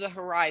above the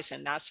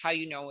horizon, that's how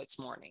you know it's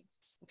morning.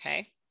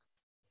 Okay.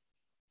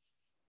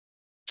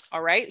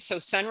 All right, so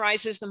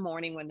sunrise is the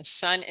morning when the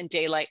sun and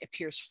daylight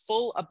appears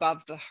full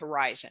above the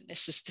horizon.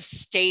 This is the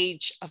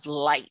stage of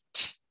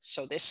light.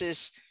 So this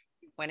is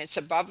when it's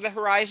above the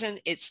horizon,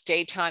 it's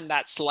daytime,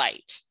 that's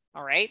light.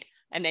 All right,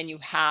 and then you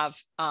have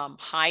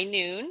high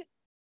noon,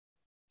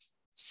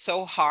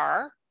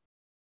 sohar,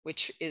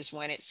 which is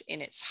when it's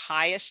in its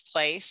highest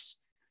place.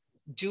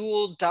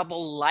 Dual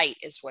double light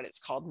is what it's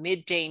called,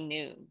 midday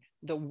noon,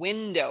 the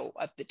window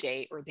of the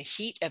day or the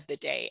heat of the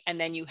day.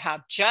 And then you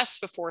have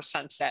just before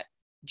sunset,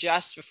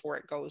 just before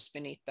it goes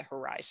beneath the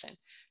horizon.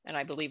 And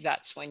I believe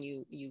that's when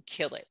you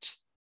kill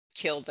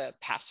the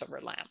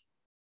Passover lamb.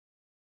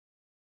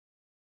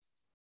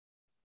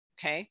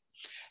 Okay.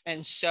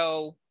 And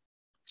so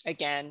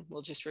again,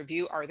 we'll just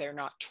review, are there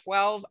not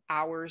 12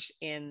 hours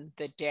in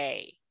the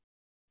day?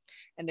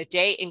 And the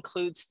day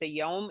includes the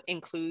yom,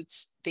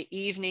 includes the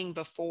evening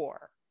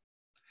before.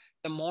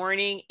 The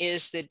morning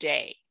is the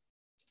day.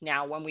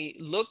 Now, when we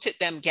looked at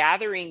them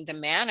gathering the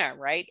manna,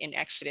 right, in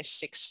Exodus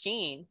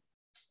 16,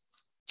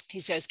 he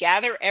says,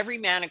 gather every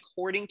man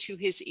according to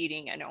his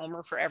eating, an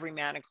omer for every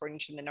man according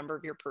to the number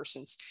of your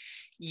persons.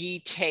 You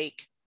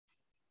take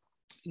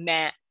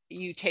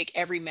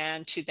every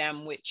man to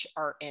them which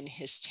are in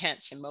his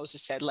tents. And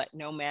Moses said, let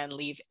no man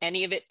leave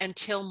any of it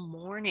until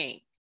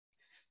morning.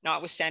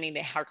 Notwithstanding,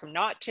 they hearkened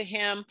not to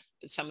him,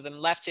 but some of them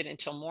left it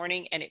until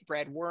morning, and it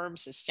bred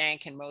worms and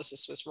stank, and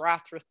Moses was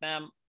wroth with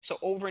them. So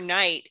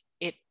overnight,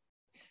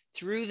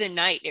 through the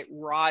night, it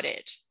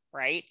rotted,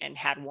 right, and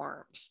had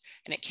worms.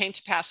 And it came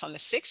to pass on the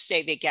 6th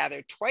day, they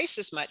gathered twice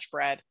as much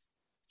bread,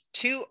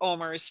 2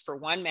 omers for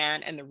one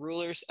man, and the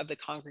rulers of the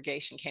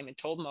congregation came and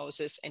told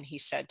Moses, and he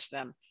said to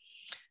them,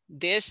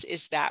 this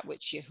is that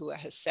which Yahuwah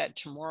has said,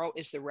 tomorrow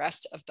is the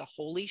rest of the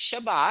holy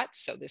Shabbat.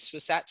 So this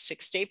was that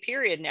 6-day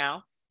period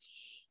now,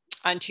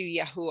 unto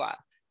Yahuwah.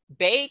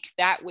 Bake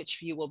that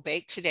which you will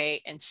bake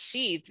today, and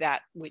seethe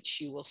that which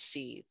you will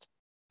seethe,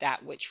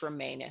 that which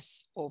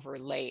remaineth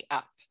overlay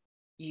up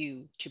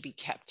you to be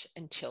kept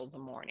until the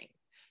morning.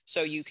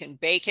 So you can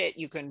bake it,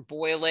 you can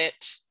boil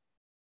it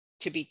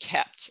to be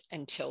kept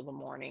until the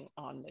morning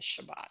on the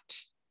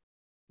Shabbat.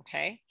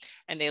 Okay.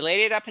 And they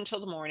laid it up until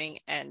the morning,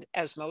 and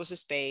as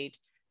Moses bade,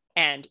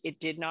 and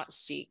it did not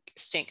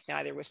stink,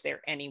 neither was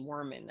there any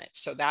worm in it.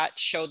 So that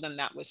showed them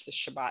that was the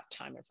Shabbat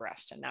time of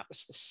rest, and that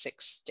was the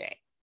 6th day.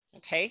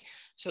 Okay.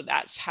 So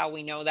that's how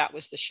we know that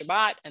was the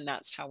Shabbat, and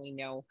that's how we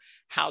know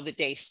how the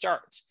day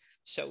starts.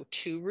 So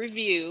to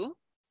review,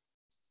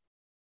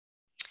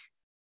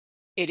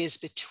 it is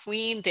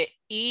between the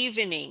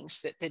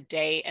evenings that the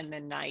day and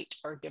the night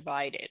are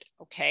divided.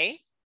 Okay.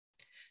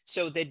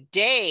 So the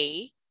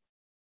day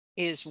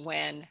is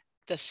when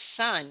the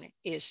sun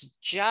is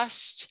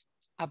just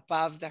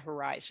above the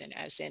horizon,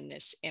 as in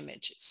this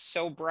image. It's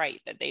so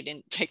bright that they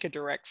didn't take a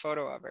direct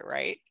photo of it,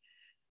 right?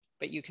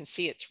 But you can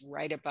see it's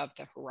right above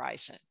the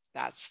horizon.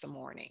 That's the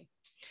morning.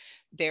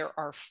 There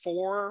are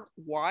 4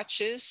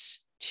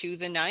 watches to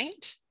the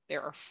night.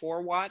 There are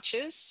 4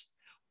 watches.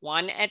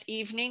 one at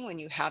evening when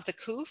you have the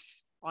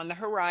Kuf on the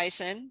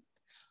horizon,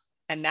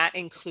 and that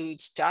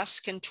includes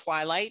dusk and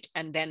twilight.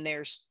 And then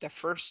there's the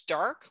first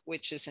dark,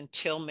 which is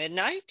until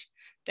midnight.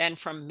 Then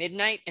from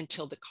midnight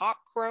until the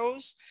cock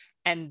crows.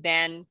 And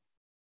then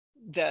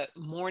the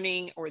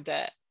morning or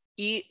the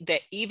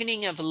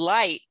evening of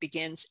light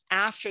begins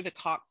after the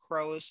cock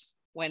crows,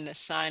 when the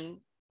sun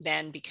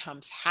then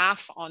becomes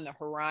half on the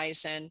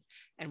horizon.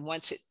 And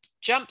once it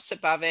jumps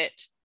above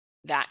it,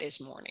 that is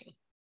morning.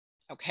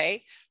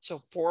 Okay, so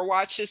 4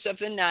 watches of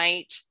the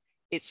night.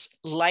 It's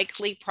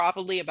likely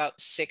probably about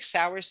 6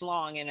 hours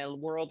long in a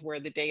world where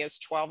the day is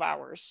 12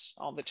 hours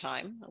all the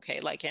time, okay,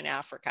 like in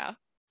Africa.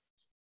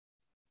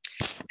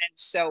 And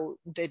so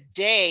the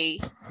day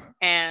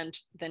and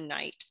the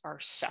night are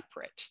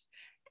separate.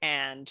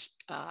 And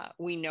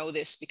we know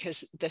this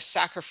because the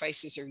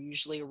sacrifices are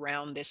usually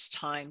around this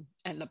time,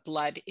 and the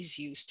blood is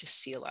used to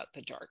seal out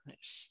the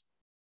darkness.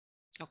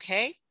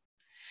 Okay,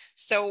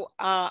 so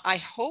I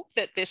hope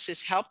that this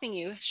is helping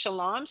you.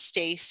 Shalom,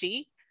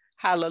 Stacy.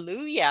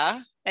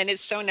 Hallelujah. And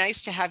it's so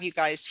nice to have you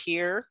guys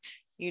here.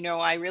 You know,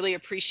 I really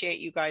appreciate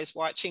you guys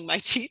watching my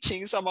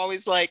teachings. I'm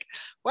always like,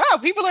 wow,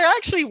 people are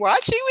actually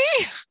watching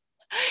me.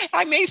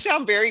 I may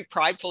sound very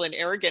prideful and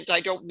arrogant. I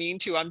don't mean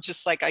to. I'm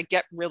just like, I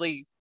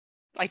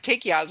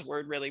take Yah's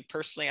word really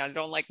personally. I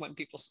don't like when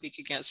people speak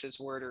against his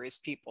word or his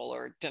people,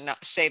 or to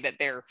not say that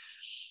they're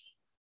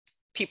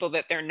people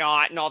that they're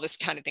not and all this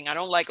kind of thing. I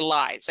don't like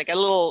lies. Like, a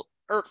little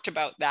irked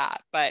about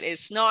that, but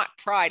it's not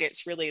pride.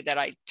 It's really that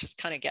I just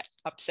kind of get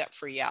upset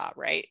for Yah,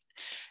 right?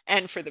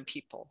 And for the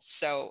people.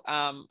 So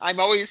I'm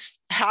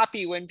always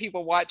happy when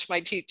people watch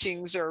my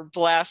teachings or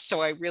blessed.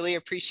 So I really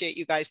appreciate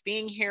you guys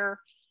being here.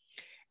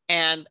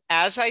 And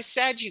as I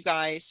said, you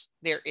guys,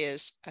 there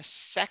is a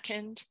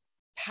second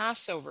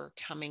Passover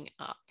coming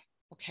up,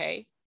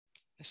 okay?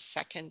 A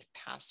second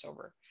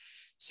Passover.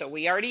 So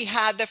we already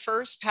had the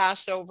first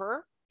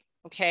Passover,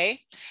 okay?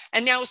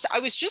 And now I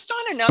was just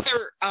on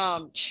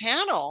another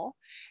channel,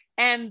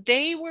 and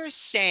they were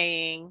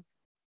saying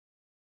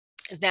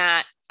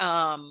that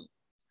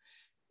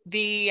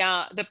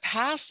the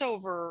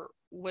Passover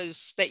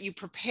was that you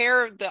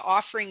prepare the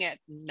offering at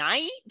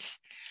night,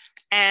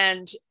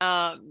 and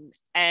of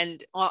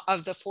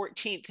the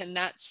 14th, and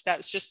that's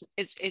just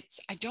it's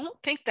I don't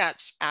think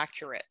that's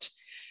accurate.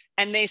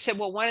 And they said,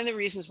 well, one of the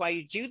reasons why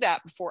you do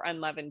that before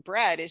unleavened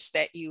bread is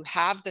that you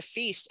have the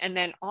feast, and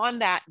then on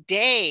that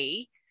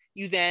day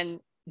you then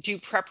do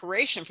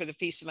preparation for the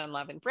Feast of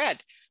Unleavened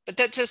Bread. But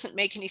that doesn't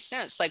make any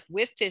sense. Like,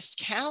 with this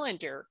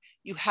calendar,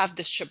 you have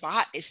the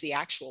Shabbat is the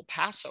actual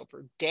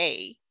Passover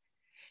day.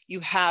 You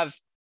have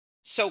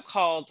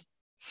so-called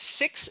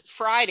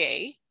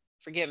Friday,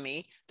 forgive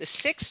me, the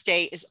 6th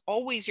day is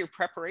always your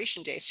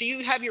preparation day. So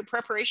you have your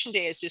preparation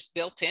day as just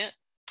built in.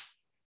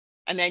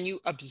 And then you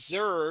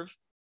observe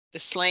the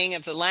slaying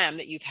of the lamb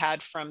that you've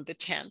had from the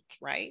 10th,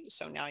 right?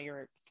 So now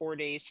you're 4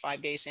 days,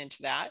 5 days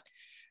into that.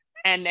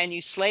 And then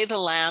you slay the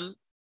lamb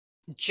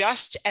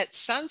just at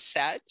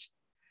sunset.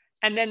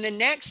 And then the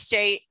next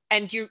day,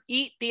 and you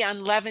eat the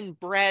unleavened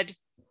bread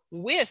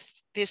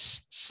with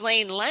this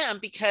slain lamb,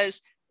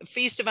 because the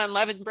Feast of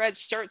Unleavened Bread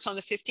starts on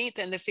the 15th,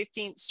 and the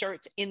 15th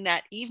starts in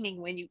that evening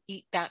when you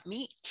eat that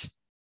meat,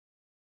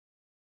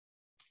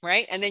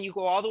 right? And then you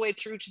go all the way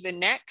through to the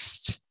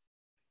next,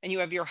 and you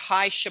have your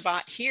high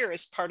Shabbat here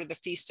as part of the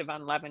Feast of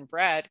Unleavened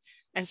Bread.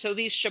 And so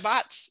these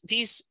Shabbats,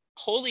 these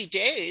holy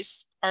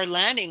days, are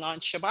landing on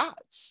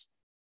Shabbats.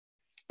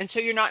 And so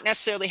you're not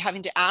necessarily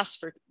having to ask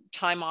for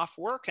time off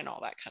work and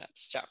all that kind of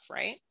stuff,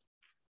 right?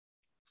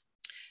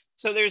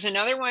 So there's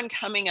another one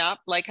coming up,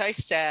 like I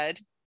said,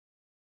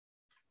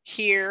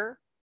 here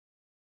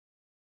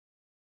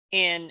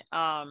in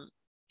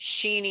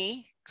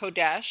Sheni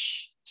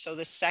Kodesh, so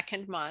the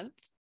 2nd month.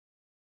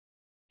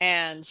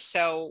 And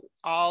so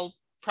I'll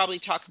probably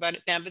talk about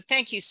it then, but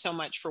thank you so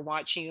much for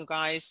watching, you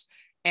guys.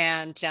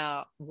 And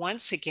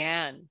once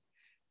again,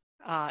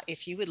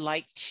 if you would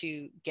like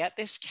to get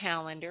this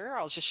calendar,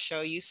 I'll just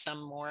show you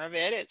some more of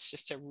it. It's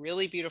just a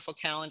really beautiful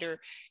calendar.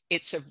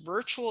 It's a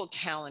virtual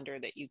calendar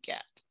that you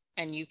get,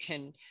 and you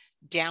can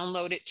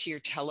download it to your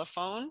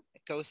telephone.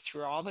 It goes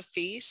through all the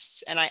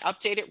feasts, and I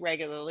update it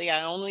regularly.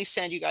 I only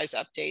send you guys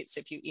updates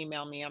if you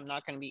email me. I'm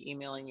not going to be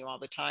emailing you all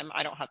the time.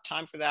 I don't have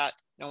time for that.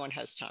 No one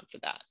has time for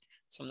that.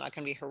 So I'm not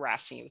going to be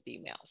harassing you with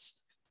emails.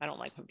 I don't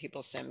like when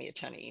people send me a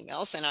ton of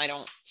emails, and I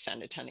don't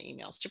send a ton of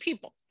emails to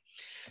people.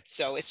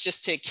 So it's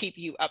just to keep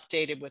you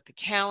updated with the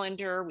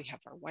calendar. We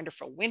have our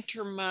wonderful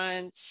winter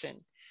months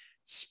and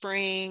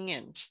spring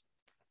and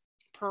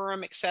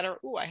Purim, etc.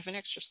 Oh, I have an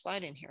extra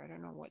slide in here. I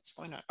don't know what's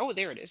going on. Oh,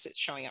 there it is. It's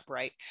showing up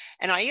right.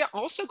 And I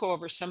also go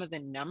over some of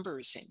the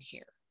numbers in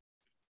here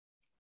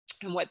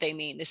and what they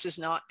mean. This is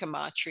not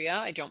gematria.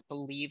 I don't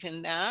believe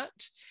in that.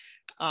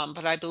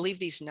 But I believe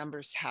these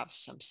numbers have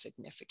some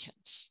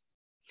significance.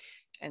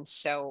 And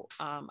so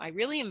I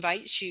really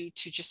invite you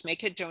to just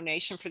make a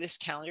donation for this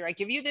calendar. I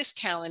give you this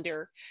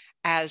calendar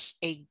as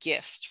a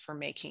gift for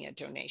making a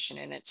donation,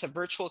 and it's a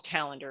virtual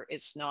calendar.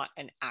 It's not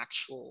an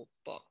actual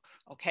book.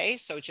 Okay,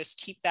 so just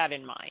keep that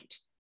in mind.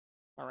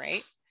 All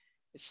right.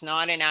 It's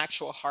not an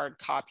actual hard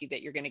copy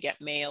that you're going to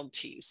get mailed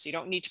to you. So you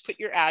don't need to put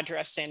your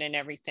address in and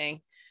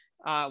everything.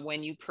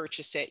 When you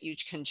purchase it, you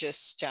can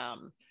just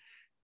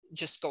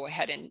go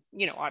ahead and,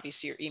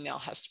 obviously your email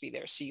has to be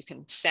there so you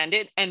can send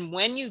it. And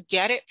when you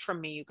get it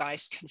from me, you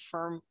guys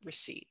confirm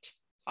receipt.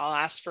 I'll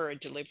ask for a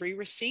delivery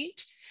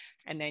receipt,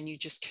 and then you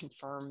just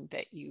confirm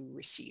that you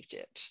received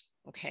it.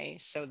 Okay,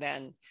 so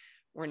then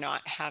we're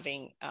not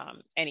having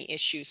any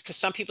issues, because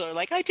some people are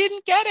like, I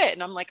didn't get it.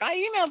 And I'm like, I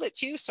emailed it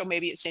to you. So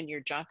maybe it's in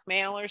your junk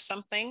mail or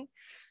something.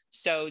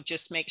 So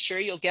just make sure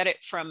you'll get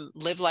it from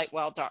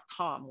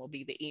livelightwell.com will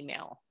be the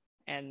email.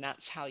 And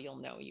that's how you'll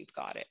know you've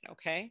got it.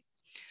 Okay.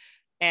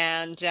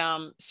 And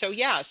so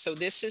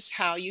this is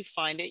how you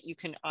find it. You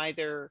can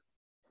either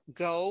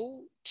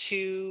go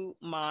to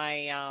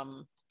my,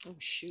 oh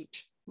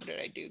shoot, what did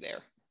I do there?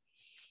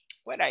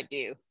 What'd I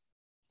do?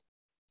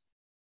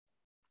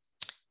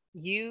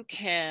 You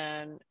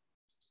can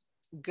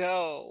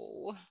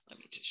go, let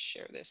me just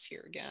share this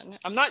here again.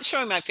 I'm not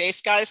showing my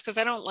face, guys, because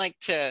I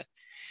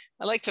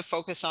like to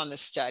focus on the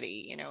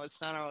study.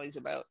 It's not always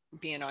about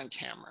being on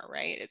camera,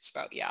 right? It's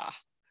about,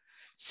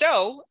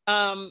 So,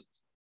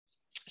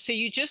 so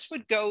you just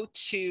would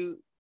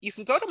you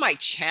can go to my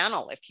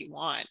channel if you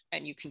want,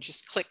 and you can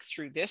just click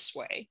through this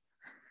way.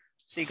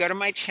 So you go to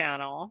my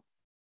channel,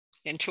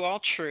 Into All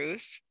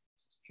Truth.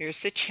 Here's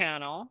the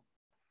channel.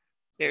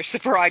 There's the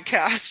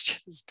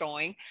broadcast is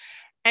going.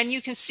 And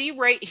you can see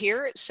right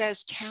here, it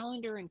says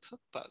calendar and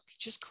cookbook.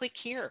 Just click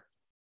here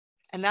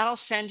and that'll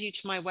send you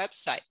to my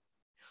website.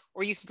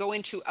 Or you can go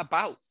into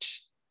About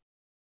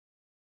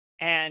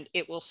and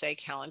it will say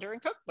calendar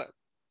and cookbook.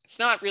 It's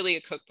not really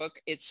a cookbook.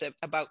 It's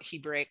about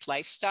Hebraic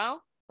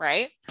lifestyle,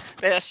 right?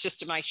 But that's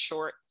just my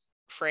short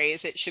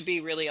phrase. It should be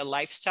really a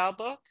lifestyle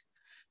book.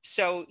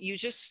 So you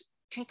just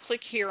can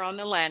click here on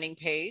the landing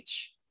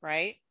page,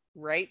 right?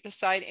 Right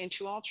beside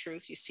Into All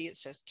Truth, you see it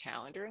says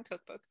calendar and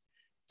cookbook.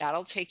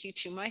 That'll take you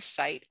to my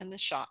site and the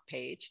shop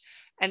page.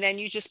 And then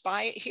you just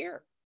buy it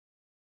here.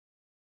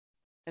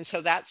 And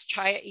so that's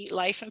Chaya Eat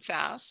Life and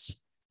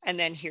Fast. And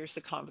then here's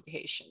the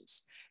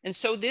convocations. And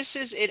so this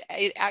is it.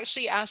 It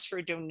actually asks for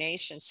a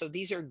donation. So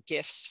these are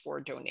gifts for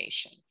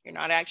donation. You're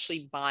not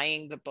actually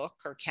buying the book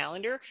or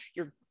calendar.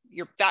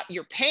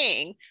 You're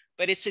paying,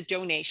 but it's a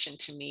donation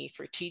to me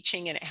for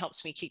teaching, and it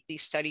helps me keep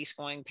these studies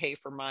going, pay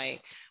for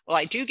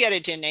I do get a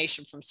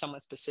donation from someone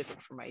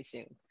specific for my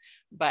Zoom,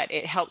 but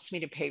it helps me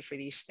to pay for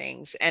these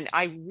things. And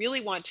I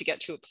really want to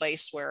get to a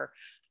place where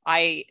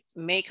I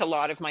make a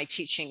lot of my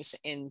teachings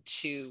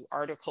into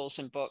articles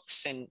and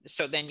books. And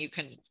so then you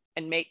can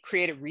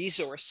create a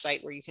resource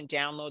site where you can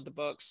download the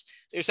books.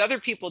 There's other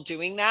people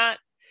doing that,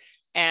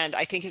 and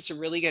I think it's a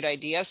really good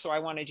idea. So I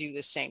want to do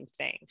the same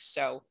thing.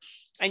 So,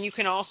 and you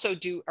can also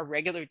do a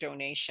regular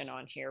donation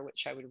on here,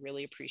 which I would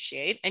really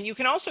appreciate. And you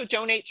can also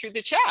donate through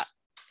the chat.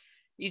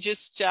 You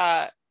just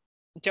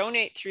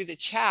donate through the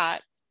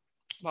chat.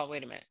 Well,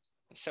 wait a minute.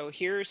 So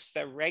here's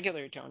the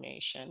regular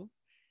donation.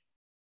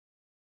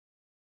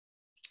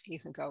 You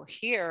can go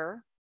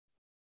here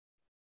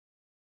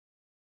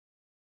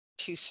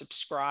to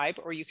subscribe,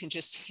 or you can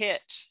just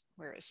hit,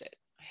 where is it?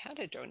 I had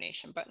a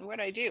donation button. What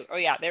did I do? Oh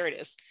yeah, there it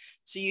is.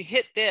 So you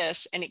hit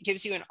this and it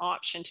gives you an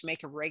option to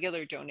make a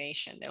regular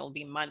donation. It'll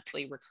be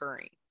monthly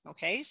recurring.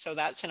 Okay, so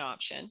that's an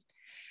option.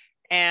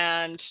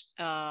 And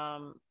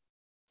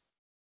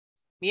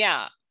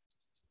yeah,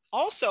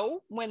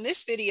 also when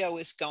this video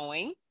is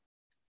going,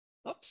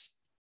 oops,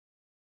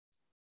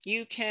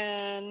 you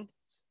can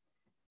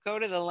go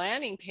to the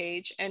landing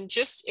page, and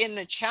just in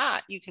the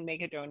chat, you can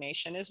make a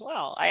donation as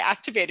well. I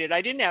activated,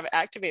 I didn't have it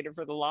activated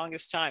for the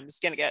longest time. It's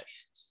going to get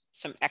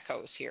some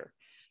echoes here,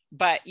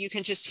 but you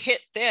can just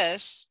hit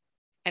this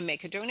and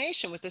make a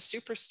donation with a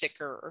super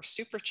sticker or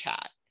super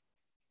chat.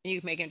 You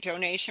can make a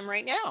donation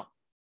right now.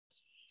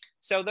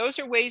 So those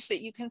are ways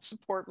that you can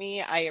support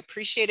me. I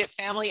appreciate it,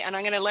 family. And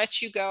I'm going to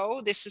let you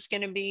go. This is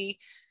going to be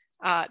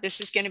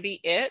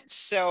it.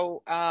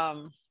 So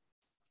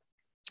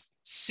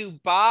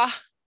Subah.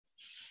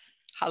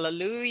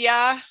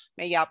 Hallelujah.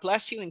 May Yah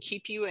bless you and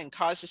keep you and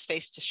cause his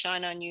face to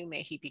shine on you.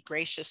 May he be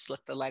gracious,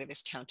 lift the light of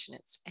his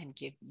countenance, and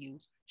give you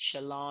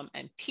shalom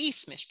and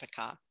peace,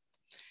 Mishpachah.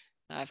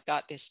 I've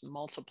got this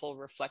multiple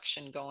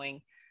reflection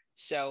going.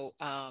 So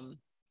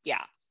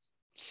yeah,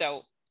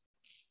 so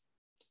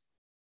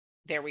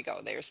there we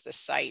go. There's the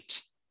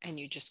site, and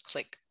you just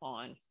click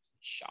on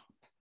shop.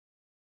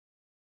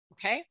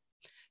 Okay.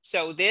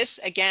 So this,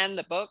 again,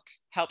 the book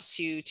helps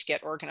you to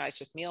get organized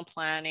with meal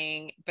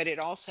planning, but it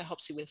also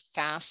helps you with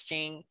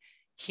fasting,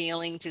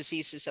 healing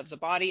diseases of the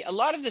body. A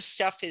lot of the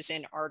stuff is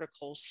in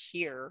articles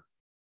here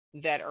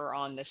that are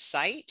on the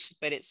site,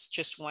 but it's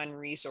just one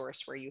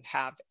resource where you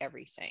have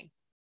everything,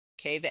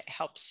 okay, that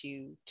helps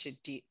you to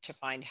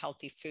find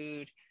healthy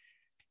food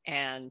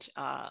and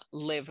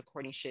live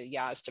according to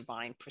Yah's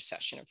divine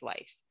procession of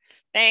life.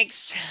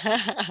 Thanks.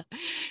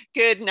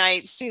 Good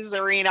night,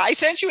 Caesarina. I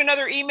sent you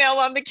another email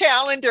on the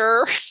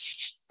calendar.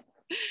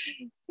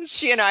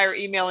 She and I are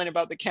emailing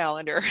about the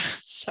calendar.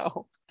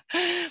 So,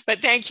 but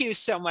thank you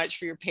so much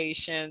for your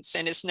patience.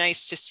 And it's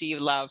nice to see you,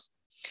 love.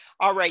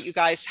 All right, you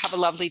guys, have a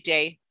lovely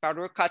day.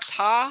 Baruch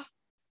atah,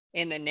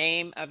 in the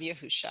name of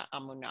Yahusha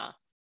Amunah.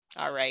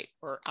 All right,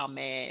 or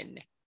Amen.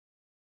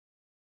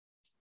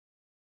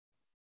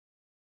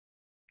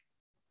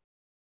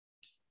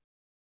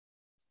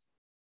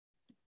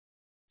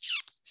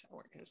 So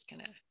we're just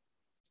gonna